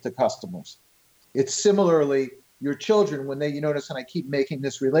to treat the customers. It's similarly your children, when you notice, and I keep making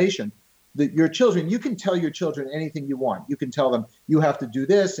this relation, that your children, you can tell your children anything you want. You can tell them you have to do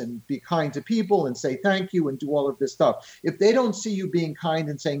this and be kind to people and say thank you and do all of this stuff. If they don't see you being kind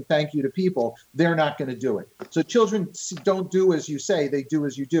and saying thank you to people, they're not going to do it. So children don't do as you say, they do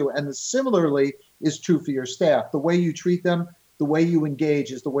as you do. And similarly is true for your staff. The way you treat them, the way you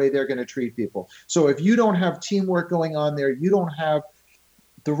engage is the way they're going to treat people. So if you don't have teamwork going on there, you don't have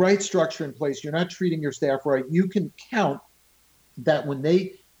the right structure in place, you're not treating your staff right, you can count that when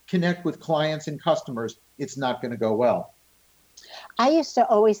they connect with clients and customers, it's not going to go well. I used to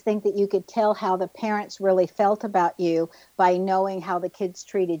always think that you could tell how the parents really felt about you by knowing how the kids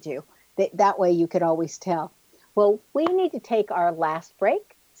treated you. That way you could always tell. Well, we need to take our last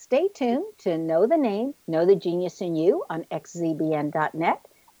break. Stay tuned to Know the Name, Know the Genius in You on xzbn.net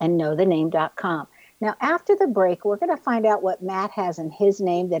and knowthename.com. Now, after the break, we're going to find out what Matt has in his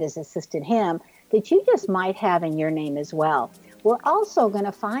name that has assisted him that you just might have in your name as well. We're also going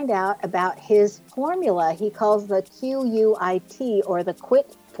to find out about his formula. He calls the QUIT, or the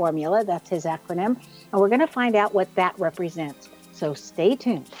QUIT formula. That's his acronym. And we're going to find out what that represents. So stay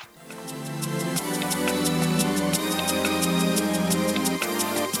tuned.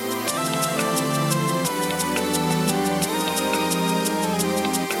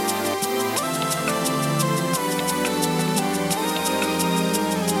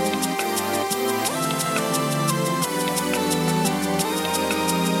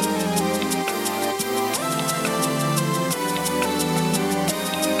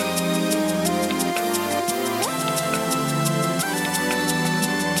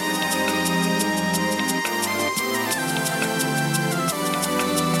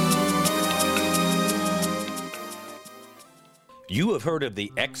 You have heard of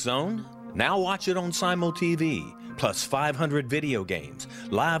the X Zone? Now watch it on Simul TV, plus 500 video games,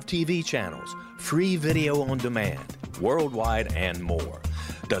 live TV channels, free video on demand, worldwide, and more.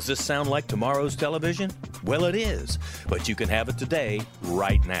 Does this sound like tomorrow's television? Well, it is, but you can have it today,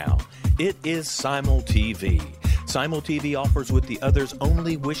 right now. It is Simul TV. Simul TV offers what the others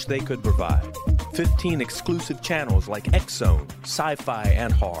only wish they could provide. 15 exclusive channels like X Zone, sci-fi,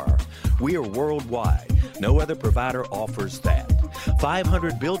 and horror. We are worldwide. No other provider offers that.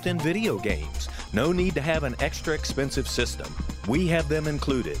 500 built-in video games. No need to have an extra expensive system. We have them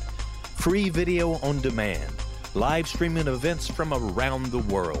included. Free video on demand. Live streaming events from around the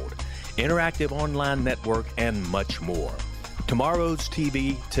world. Interactive online network, and much more. Tomorrow's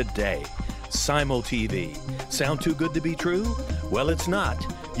TV today. Simul TV. Sound too good to be true? Well, it's not.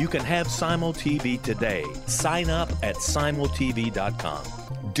 You can have Simul TV today. Sign up at simultv.com.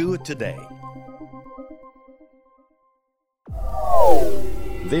 Do it today.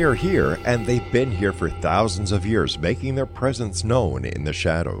 They are here, and they've been here for thousands of years, making their presence known in the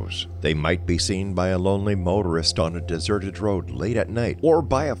shadows. They might be seen by a lonely motorist on a deserted road late at night, or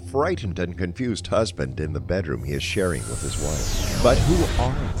by a frightened and confused husband in the bedroom he is sharing with his wife. But who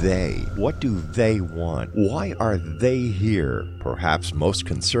are they? What do they want? Why are they here? Perhaps most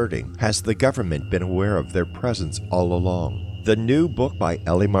concerning, has the government been aware of their presence all along? The new book by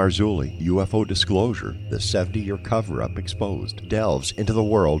Ellie Marzulli, UFO Disclosure, the 70-year cover-up exposed, delves into the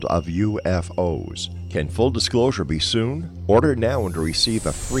world of UFOs. Can full disclosure be soon? Order now and receive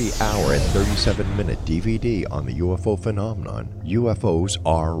a free hour and 37-minute DVD on the UFO phenomenon. UFOs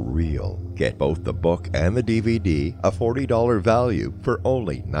are real. Get both the book and the DVD, a $40 value, for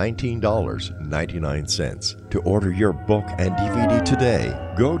only $19.99. To order your book and DVD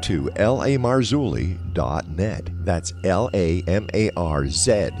today, go to lamarzulli.net. That's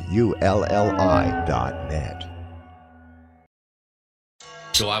LAMARZULLI.net.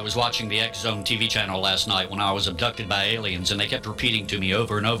 So I was watching the X Zone TV channel last night when I was abducted by aliens, and they kept repeating to me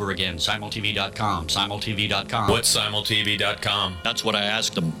over and over again, simultv.com, simultv.com. What's simultv.com? That's what I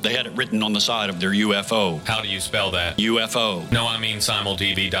asked them. They had it written on the side of their UFO. How do you spell that? UFO. No, I mean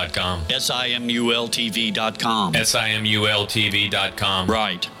simultv.com. simultv.com. simultv.com.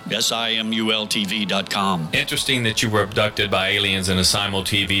 Right. simultv.com. Interesting that you were abducted by aliens in a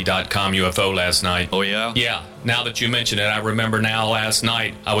simultv.com UFO last night. Oh, yeah? Yeah. Now that you mention it, I remember now last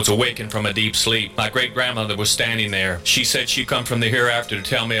night I was awakened from a deep sleep. My great-grandmother was standing there. She said she come from the hereafter to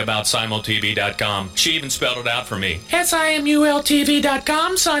tell me about simultv.com. She even spelled it out for me.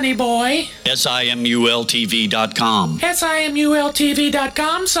 simultv.com, sonny boy. simultv.com.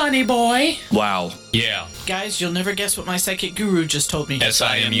 simultv.com, sonny boy. Wow. Yeah. Guys, you'll never guess what my psychic guru just told me.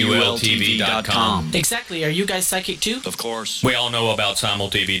 simultv.com. Exactly. Are you guys psychic too? Of course. We all know about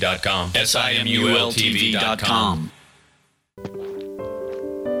simultv.com. simultv.com.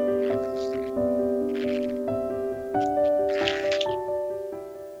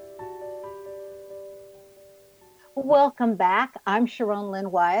 Welcome back. I'm Sharon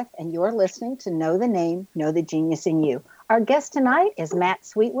Lynn Wyeth, and you're listening to Know the Name, Know the Genius in You. Our guest tonight is Matt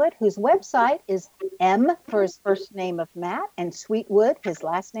Sweetwood, whose website is M for his first name of Matt and Sweetwood, his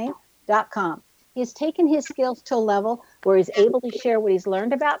last name, .com. He has taken his skills to a level where he's able to share what he's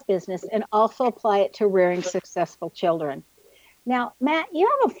learned about business and also apply it to rearing successful children. Now, Matt,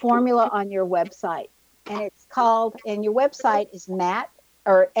 you have a formula on your website, and it's called, and your website is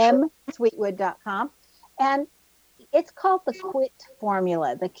msweetwood.com, and it's called the QUIT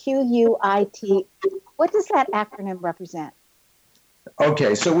formula, the QUIT. What does that acronym represent?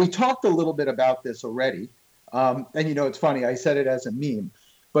 Okay, so we talked a little bit about this already. And it's funny, I said it as a meme,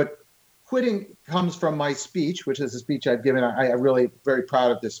 but quitting comes from my speech, which is a speech I've given. I'm really very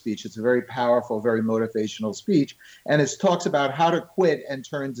proud of this speech. It's a very powerful, very motivational speech. And it talks about how to quit and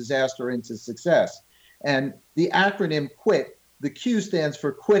turn disaster into success. And the acronym QUIT, the Q stands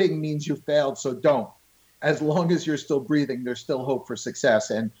for quitting means you failed, so don't. As long as you're still breathing, there's still hope for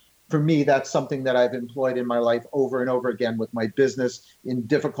success. And for me, that's something that I've employed in my life over and over again with my business, in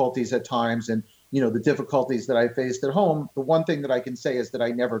difficulties at times, and the difficulties that I faced at home. The one thing that I can say is that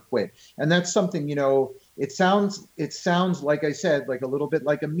I never quit. And that's something, it sounds like I said, like a little bit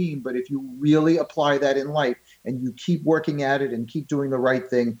like a meme, but if you really apply that in life and you keep working at it and keep doing the right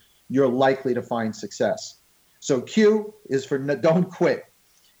thing, you're likely to find success. So Q is for don't quit.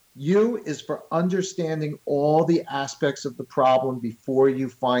 U is for understanding all the aspects of the problem before you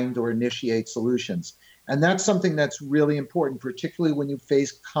find or initiate solutions. And that's something that's really important, particularly when you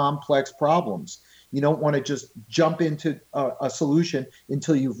face complex problems. You don't want to just jump into a solution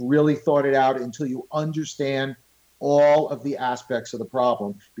until you've really thought it out, until you understand all of the aspects of the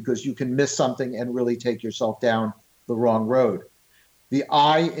problem, because you can miss something and really take yourself down the wrong road. The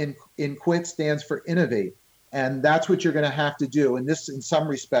I in quit stands for innovate. And that's what you're going to have to do. And this, in some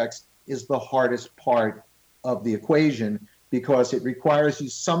respects, is the hardest part of the equation, because it requires you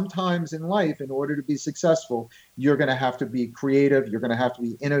sometimes in life, in order to be successful, you're going to have to be creative, you're going to have to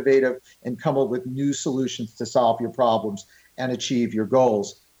be innovative, and come up with new solutions to solve your problems and achieve your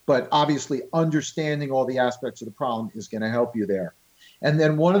goals. But obviously, understanding all the aspects of the problem is going to help you there. And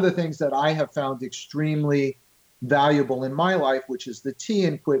then one of the things that I have found extremely valuable in my life, which is the T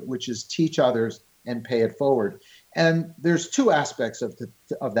in quit, which is teach others and pay it forward. And there's two aspects of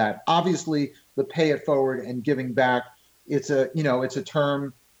that. Obviously, the pay it forward and giving back. It's a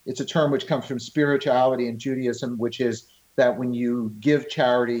term which comes from spirituality and Judaism, which is that when you give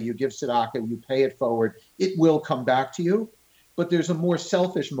charity, you give tzedakah, you pay it forward, it will come back to you. But there's a more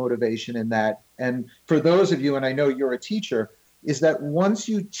selfish motivation in that. And for those of you, and I know you're a teacher, is that once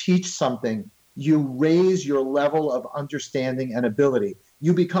you teach something, you raise your level of understanding and ability.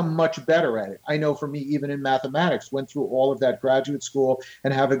 you become much better at it. I know for me, even in mathematics, went through all of that graduate school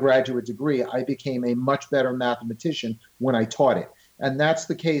and have a graduate degree. I became a much better mathematician when I taught it. And that's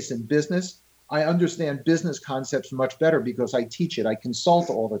the case in business. I understand business concepts much better because I teach it. I consult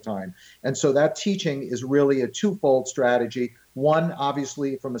all the time. And so that teaching is really a twofold strategy. One,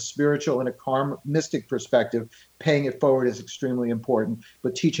 obviously, from a spiritual and a karmistic perspective, paying it forward is extremely important.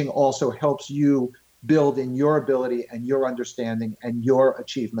 But teaching also helps you build in your ability and your understanding and your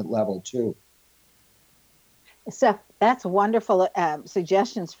achievement level too. So that's wonderful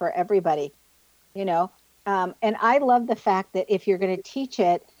suggestions for everybody, you know. And I love the fact that if you're going to teach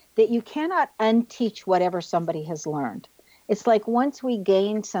it, that you cannot unteach whatever somebody has learned. It's like once we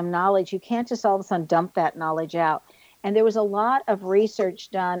gain some knowledge, you can't just all of a sudden dump that knowledge out. And there was a lot of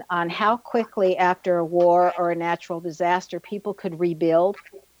research done on how quickly after a war or a natural disaster people could rebuild.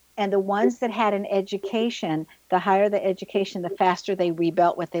 And the ones that had an education, the higher the education, the faster they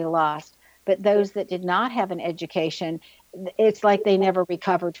rebuilt what they lost. But those that did not have an education, it's like they never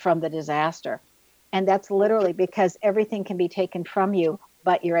recovered from the disaster. And that's literally because everything can be taken from you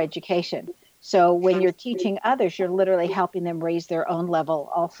but your education. So when you're teaching others, you're literally helping them raise their own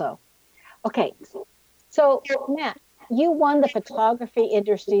level also. Okay, so Matt, you won the photography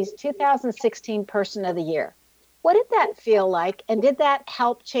industry's 2016 Person of the Year. What did that feel like? And did that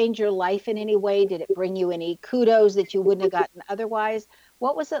help change your life in any way? Did it bring you any kudos that you wouldn't have gotten otherwise?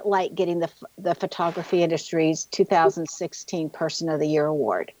 What was it like getting the photography industry's 2016 Person of the Year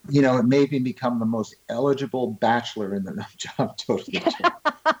award? You know, it made me become the most eligible bachelor in the job. Totally.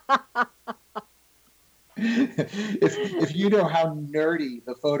 If you know how nerdy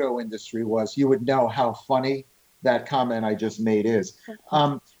the photo industry was, you would know how funny that comment I just made is.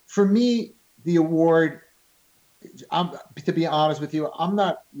 For me, the award, to be honest with you, I'm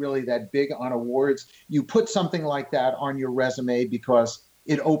not really that big on awards. You put something like that on your resume because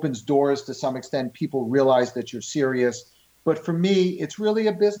it opens doors to some extent. People realize that you're serious. But for me, it's really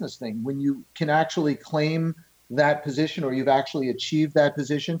a business thing. When you can actually claim that position or you've actually achieved that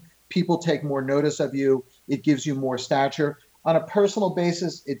position, people take more notice of you. It gives you more stature. On a personal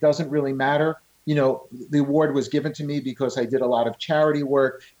basis, it doesn't really matter. You know, the award was given to me because I did a lot of charity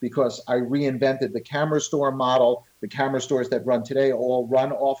work, because I reinvented the camera store model. The camera stores that run today all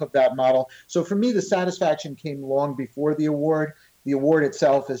run off of that model. So for me, the satisfaction came long before the award. The award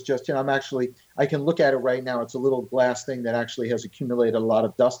itself is just, you know, I can look at it right now. It's a little glass thing that actually has accumulated a lot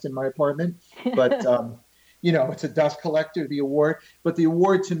of dust in my apartment. But, you know, it's a dust collector, the award. But the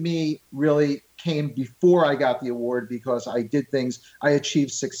award to me really came before I got the award because I did things, I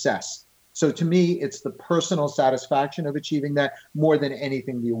achieved success. So to me, it's the personal satisfaction of achieving that more than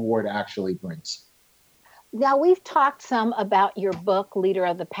anything the award actually brings. Now, we've talked some about your book, Leader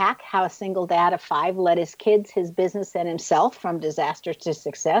of the Pack, how a single dad of 5 led his kids, his business, and himself from disaster to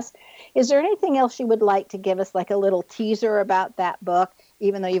success. Is there anything else you would like to give us, like a little teaser about that book,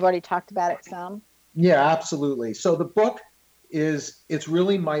 even though you've already talked about it some? Yeah, absolutely. So the book it's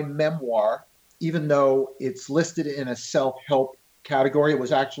really my memoir, even though it's listed in a self-help category. It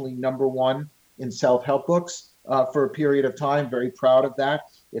was actually #1 in self-help books for a period of time. Very proud of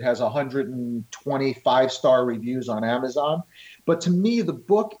that. It has 125-star reviews on Amazon. But to me, the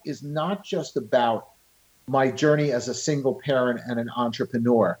book is not just about my journey as a single parent and an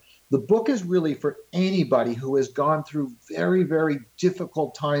entrepreneur. The book is really for anybody who has gone through very, very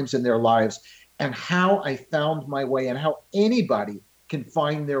difficult times in their lives and how I found my way and how anybody can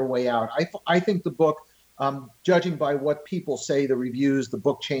find their way out. I think the book, judging by what people say, the reviews, the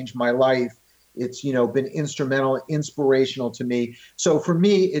book changed my life. It's, you know, been instrumental, inspirational to me. So for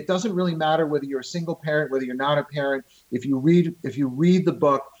me, it doesn't really matter whether you're a single parent, whether you're not a parent. If you read the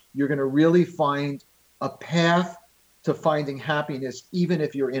book, you're going to really find a path to finding happiness, even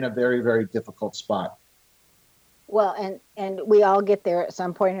if you're in a very, very difficult spot. Well, and we all get there at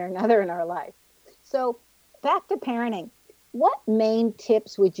some point or another in our life. So back to parenting. What main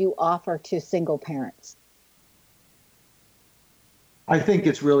tips would you offer to single parents? I think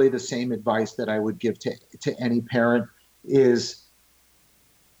it's really the same advice that I would give to any parent is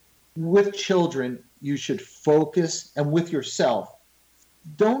with children, you should focus, and with yourself,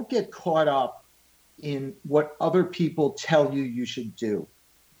 don't get caught up in what other people tell you should do.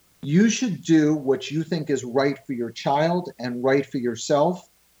 You should do what you think is right for your child and right for yourself.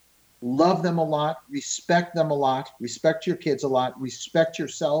 Love them a lot, respect them a lot, respect your kids a lot, respect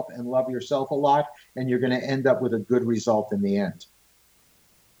yourself and love yourself a lot, and you're going to end up with a good result in the end.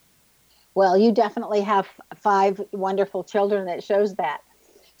 Well, you definitely have 5 wonderful children that shows that.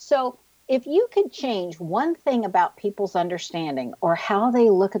 So if you could change one thing about people's understanding or how they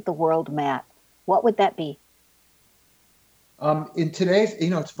look at the world, Matt, what would that be? In today's,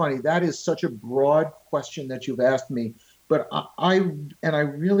 it's funny, that is such a broad question that you've asked me, but I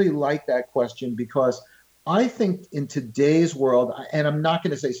really like that question because I think in today's world, and I'm not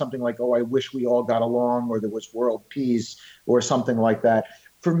going to say something like, oh, I wish we all got along or there was world peace or something like that.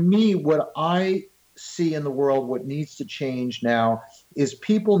 For me, what I see in the world, what needs to change now is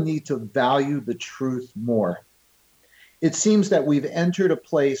people need to value the truth more. It seems that we've entered a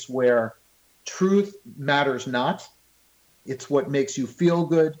place where truth matters not. It's what makes you feel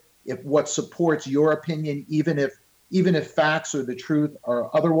good, what supports your opinion, even if facts or the truth are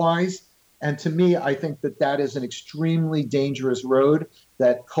otherwise. And to me, I think that is an extremely dangerous road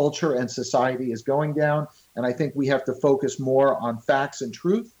that culture and society is going down. And I think we have to focus more on facts and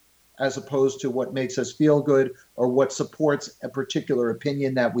truth as opposed to what makes us feel good or what supports a particular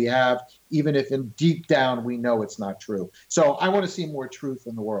opinion that we have, even if in deep down we know it's not true. So I want to see more truth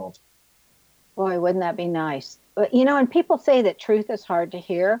in the world. Boy, wouldn't that be nice? But, and people say that truth is hard to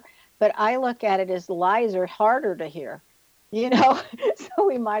hear, but I look at it as lies are harder to hear. So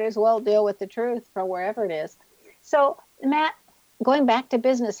we might as well deal with the truth from wherever it is. So, Matt, going back to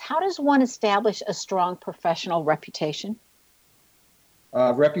business, how does one establish a strong professional reputation?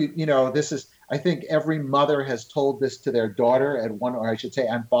 This is, I think every mother has told this to their daughter and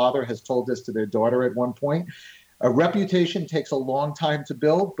father has told this to their daughter at one point. A reputation takes a long time to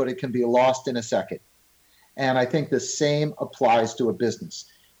build, but it can be lost in a second. And I think the same applies to a business.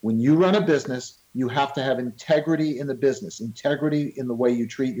 When you run a business, you have to have integrity in the business, integrity in the way you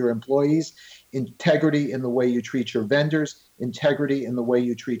treat your employees, integrity in the way you treat your vendors, integrity in the way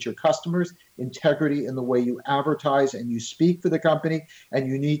you treat your customers, integrity in the way you advertise and you speak for the company. And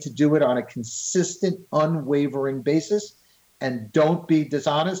you need to do it on a consistent, unwavering basis. And don't be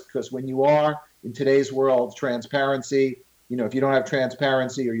dishonest, because when you are, in today's world, transparency, if you don't have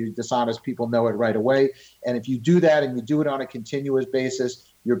transparency or you're dishonest, people know it right away. And if you do that and you do it on a continuous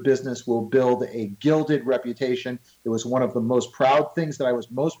basis, your business will build a gilded reputation. It was one of the most proud things that I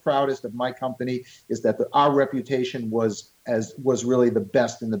was most proudest of my company is that our reputation was really the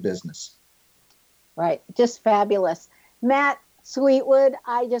best in the business. Right. Just fabulous. Matt Sweetwood,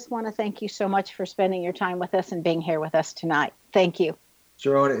 I just want to thank you so much for spending your time with us and being here with us tonight. Thank you.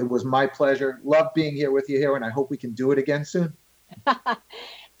 Sharon, it was my pleasure. Love being here with you here, and I hope we can do it again soon.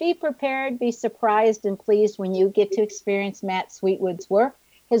 Be prepared, be surprised and pleased when you get to experience Matt Sweetwood's work.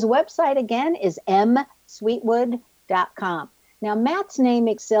 His website, again, is msweetwood.com. Now, Matt's name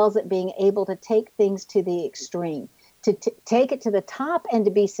excels at being able to take things to the extreme, to take it to the top and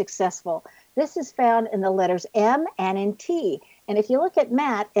to be successful. This is found in the letters M and in T. And if you look at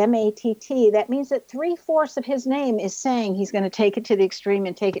Matt, M-A-T-T, that means that 3/4 of his name is saying he's going to take it to the extreme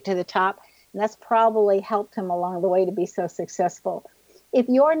and take it to the top. And that's probably helped him along the way to be so successful. If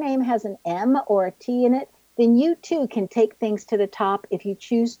your name has an M or a T in it, then you too can take things to the top if you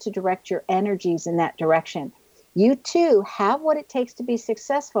choose to direct your energies in that direction. You too have what it takes to be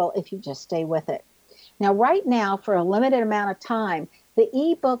successful if you just stay with it. Now, right now, for a limited amount of time, the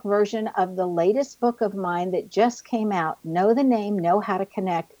ebook version of the latest book of mine that just came out, Know the Name, Know How to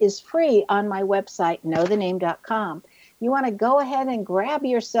Connect, is free on my website, knowthename.com. You want to go ahead and grab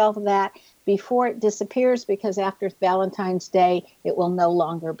yourself that before it disappears, because after Valentine's Day, it will no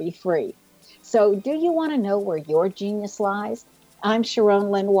longer be free. So do you want to know where your genius lies? I'm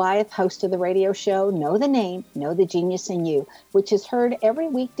Sharon Lynn Wyeth, host of the radio show Know the Name, Know the Genius in You, which is heard every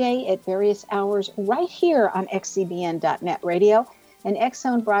weekday at various hours right here on xcbn.net radio and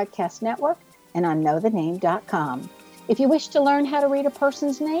X-Zone Broadcast Network and on knowthename.com. If you wish to learn how to read a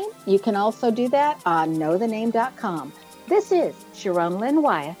person's name, you can also do that on knowthename.com. This is Sharon Lynn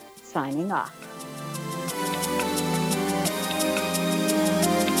Wyeth signing off.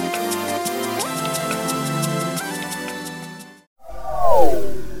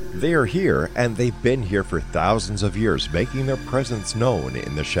 They are here, and they've been here for thousands of years, making their presence known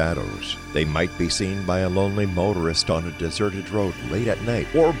in the shadows. They might be seen by a lonely motorist on a deserted road late at night,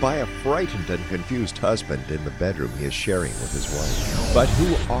 or by a frightened and confused husband in the bedroom he is sharing with his wife. But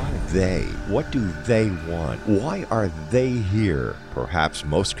who are they? What do they want? Why are they here? Perhaps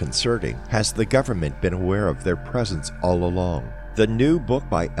most concerning, has the government been aware of their presence all along? The new book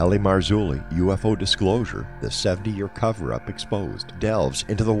by Ellie Marzulli, UFO Disclosure, the 70-year cover-up exposed, delves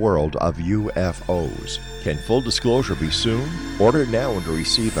into the world of UFOs. Can full disclosure be soon? Order now and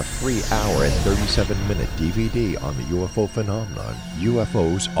receive a free hour and 37-minute DVD on the UFO phenomenon.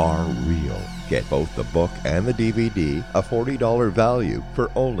 UFOs are real. Get both the book and the DVD, a $40 value,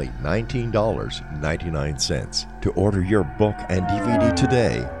 for only $19.99. To order your book and DVD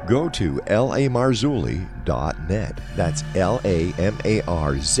today, go to lamarzulli.net. That's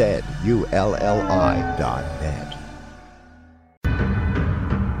LAMARZULLI.net.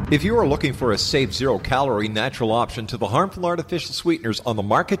 If you are looking for a safe, zero-calorie, natural option to the harmful artificial sweeteners on the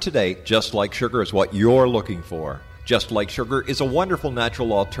market today, Just Like Sugar is what you're looking for. Just Like Sugar is a wonderful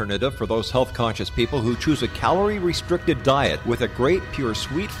natural alternative for those health-conscious people who choose a calorie-restricted diet with a great, pure,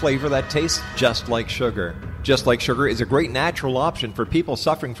 sweet flavor that tastes just like sugar. Just Like Sugar is a great natural option for people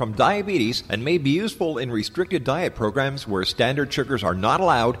suffering from diabetes and may be useful in restricted diet programs where standard sugars are not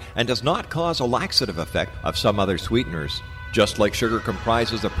allowed and does not cause a laxative effect of some other sweeteners. Just Like Sugar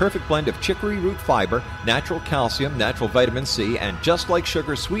comprises a perfect blend of chicory root fiber, natural calcium, natural vitamin C, and Just Like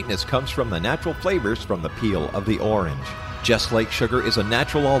Sugar's sweetness comes from the natural flavors from the peel of the orange. Just Like Sugar is a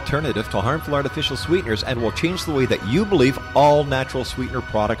natural alternative to harmful artificial sweeteners and will change the way that you believe all natural sweetener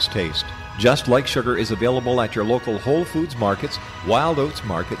products taste. Just Like Sugar is available at your local Whole Foods markets, Wild Oats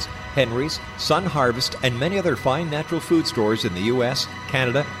markets, Henry's, Sun Harvest, and many other fine natural food stores in the U.S.,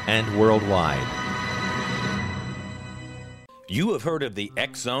 Canada, and worldwide. You have heard of the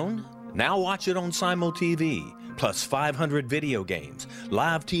X Zone? Now watch it on Simul TV, plus 500 video games,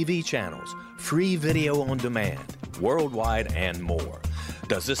 live TV channels, free video on demand, worldwide, and more.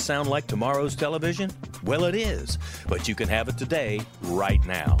 Does this sound like tomorrow's television? Well, it is, but you can have it today, right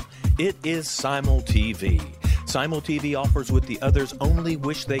now. It is Simul TV. Simul TV offers what the others only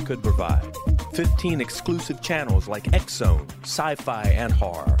wish they could provide. 15 exclusive channels like X Zone, sci-fi, and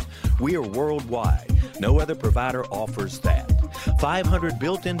horror. We are worldwide. No other provider offers that. 500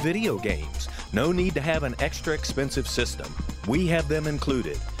 built-in video games. No need to have an extra expensive system. We have them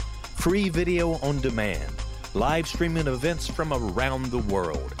included. Free video on demand. Live streaming events from around the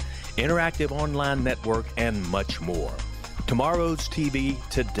world. Interactive online network, and much more. Tomorrow's TV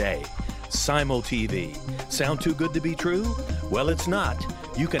today. Simul TV. Sound too good to be true? Well, it's not.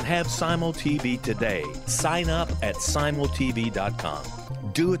 You can have Simul TV today. Sign up at simultv.com.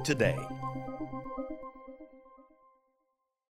 Do it today.